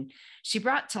postvention, and she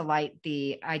brought to light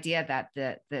the idea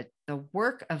that the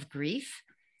work of grief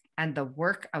and the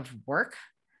work of work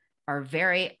are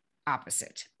very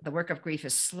opposite. The work of grief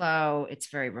is slow. It's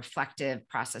very reflective,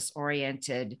 process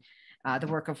oriented. The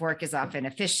work of work is often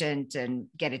efficient and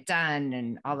get it done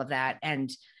and all of that.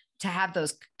 And to have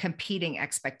those competing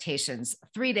expectations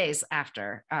 3 days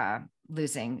after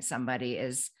losing somebody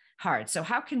is hard. So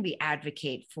how can we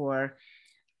advocate for,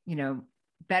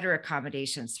 better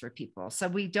accommodations for people so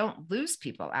we don't lose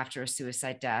people after a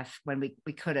suicide death when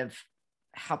we could have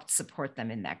helped support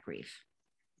them in that grief?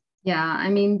 Yeah,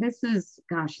 this is,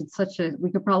 gosh, it's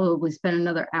we could probably spend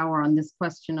another hour on this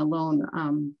question alone.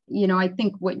 I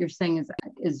think what you're saying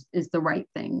is the right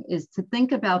thing, is to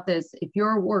think about this. If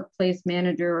you're a workplace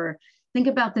manager, think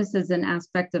about this as an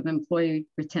aspect of employee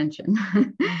retention,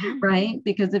 right?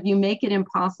 Because if you make it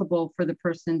impossible for the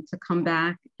person to come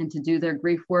back and to do their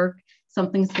grief work,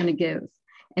 something's going to give.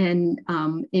 And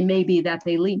it may be that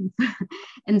they leave.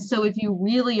 And so if you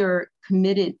really are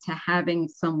committed to having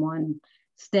someone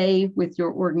stay with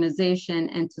your organization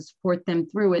and to support them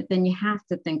through it, then you have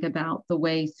to think about the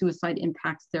way suicide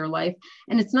impacts their life.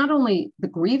 And it's not only the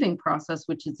grieving process,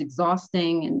 which is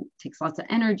exhausting and takes lots of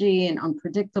energy and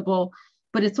unpredictable,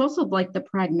 but it's also like the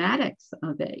pragmatics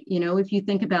of it. If you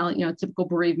think about, typical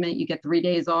bereavement, you get 3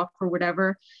 days off or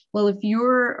whatever. Well, if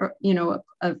you're,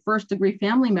 a first degree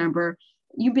family member,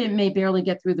 you may barely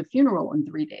get through the funeral in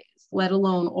 3 days, let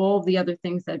alone all the other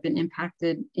things that have been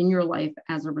impacted in your life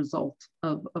as a result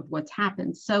of what's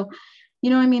happened. So,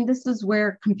 this is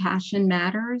where compassion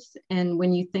matters. And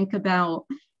when you think about,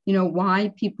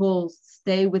 why people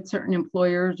stay with certain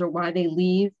employers or why they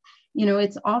leave,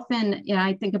 it's often,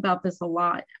 I think about this a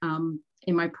lot.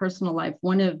 in my personal life.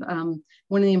 One of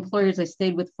the employers I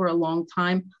stayed with for a long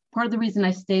time, part of the reason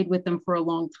I stayed with them for a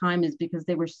long time is because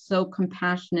they were so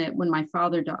compassionate when my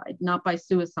father died, not by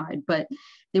suicide, but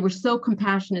they were so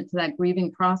compassionate to that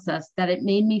grieving process that it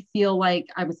made me feel like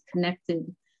I was connected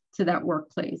to that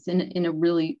workplace in a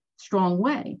really strong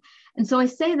way. And so I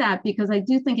say that because I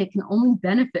do think it can only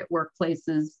benefit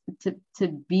workplaces to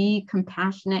be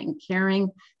compassionate and caring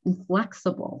and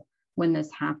flexible when this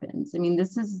happens. I mean,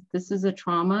 this is a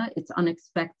trauma, it's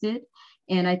unexpected.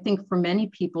 And I think for many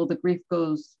people, the grief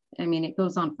it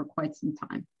goes on for quite some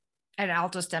time. And I'll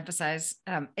just emphasize,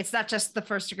 it's not just the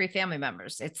first degree family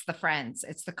members, it's the friends,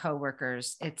 it's the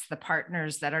coworkers, it's the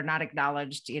partners that are not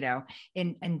acknowledged,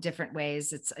 in different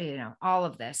ways. It's, all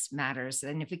of this matters.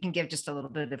 And if we can give just a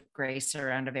little bit of grace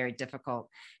around a very difficult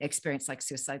experience like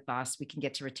suicide loss, we can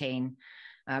get to retain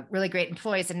really great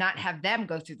employees and not have them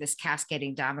go through this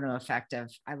cascading domino effect of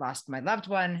I lost my loved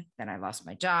one, then I lost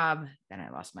my job, then I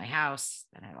lost my house,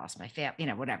 then I lost my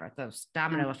family, whatever, those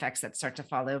domino effects that start to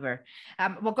fall over.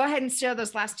 We'll go ahead and share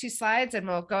those last two slides and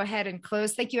we'll go ahead and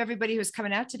close. Thank you everybody who's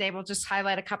coming out today. We'll just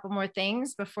highlight a couple more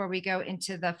things before we go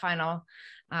into the final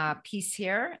piece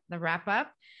here, the wrap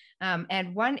up.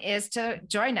 And one is to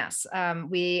join us.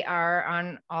 We are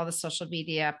on all the social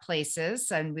media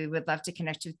places, and we would love to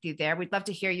connect with you there. We'd love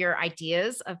to hear your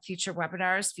ideas of future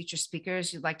webinars, future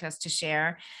speakers you'd like us to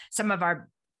share. Some of our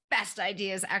best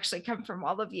ideas actually come from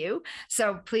all of you.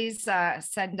 So please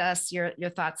send us your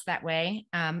thoughts that way.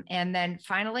 And then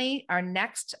finally, our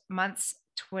next month's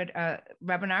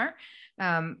webinar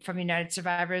from United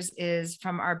Survivors is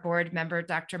from our board member,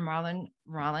 Dr. Marlon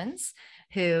Rollins,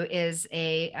 who is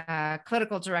a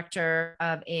clinical director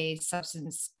of a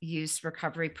substance use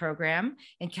recovery program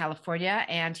in California.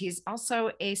 And he's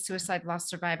also a suicide loss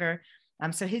survivor.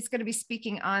 So he's going to be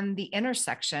speaking on the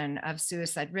intersection of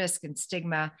suicide risk and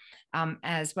stigma,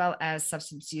 as well as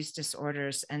substance use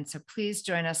disorders. And so please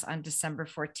join us on December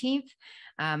 14th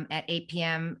at 8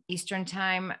 p.m. Eastern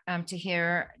time to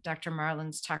hear Dr.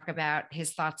 Marlins talk about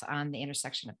his thoughts on the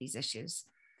intersection of these issues.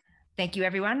 Thank you,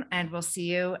 everyone, and we'll see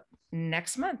you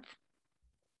next month.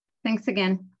 Thanks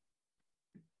again.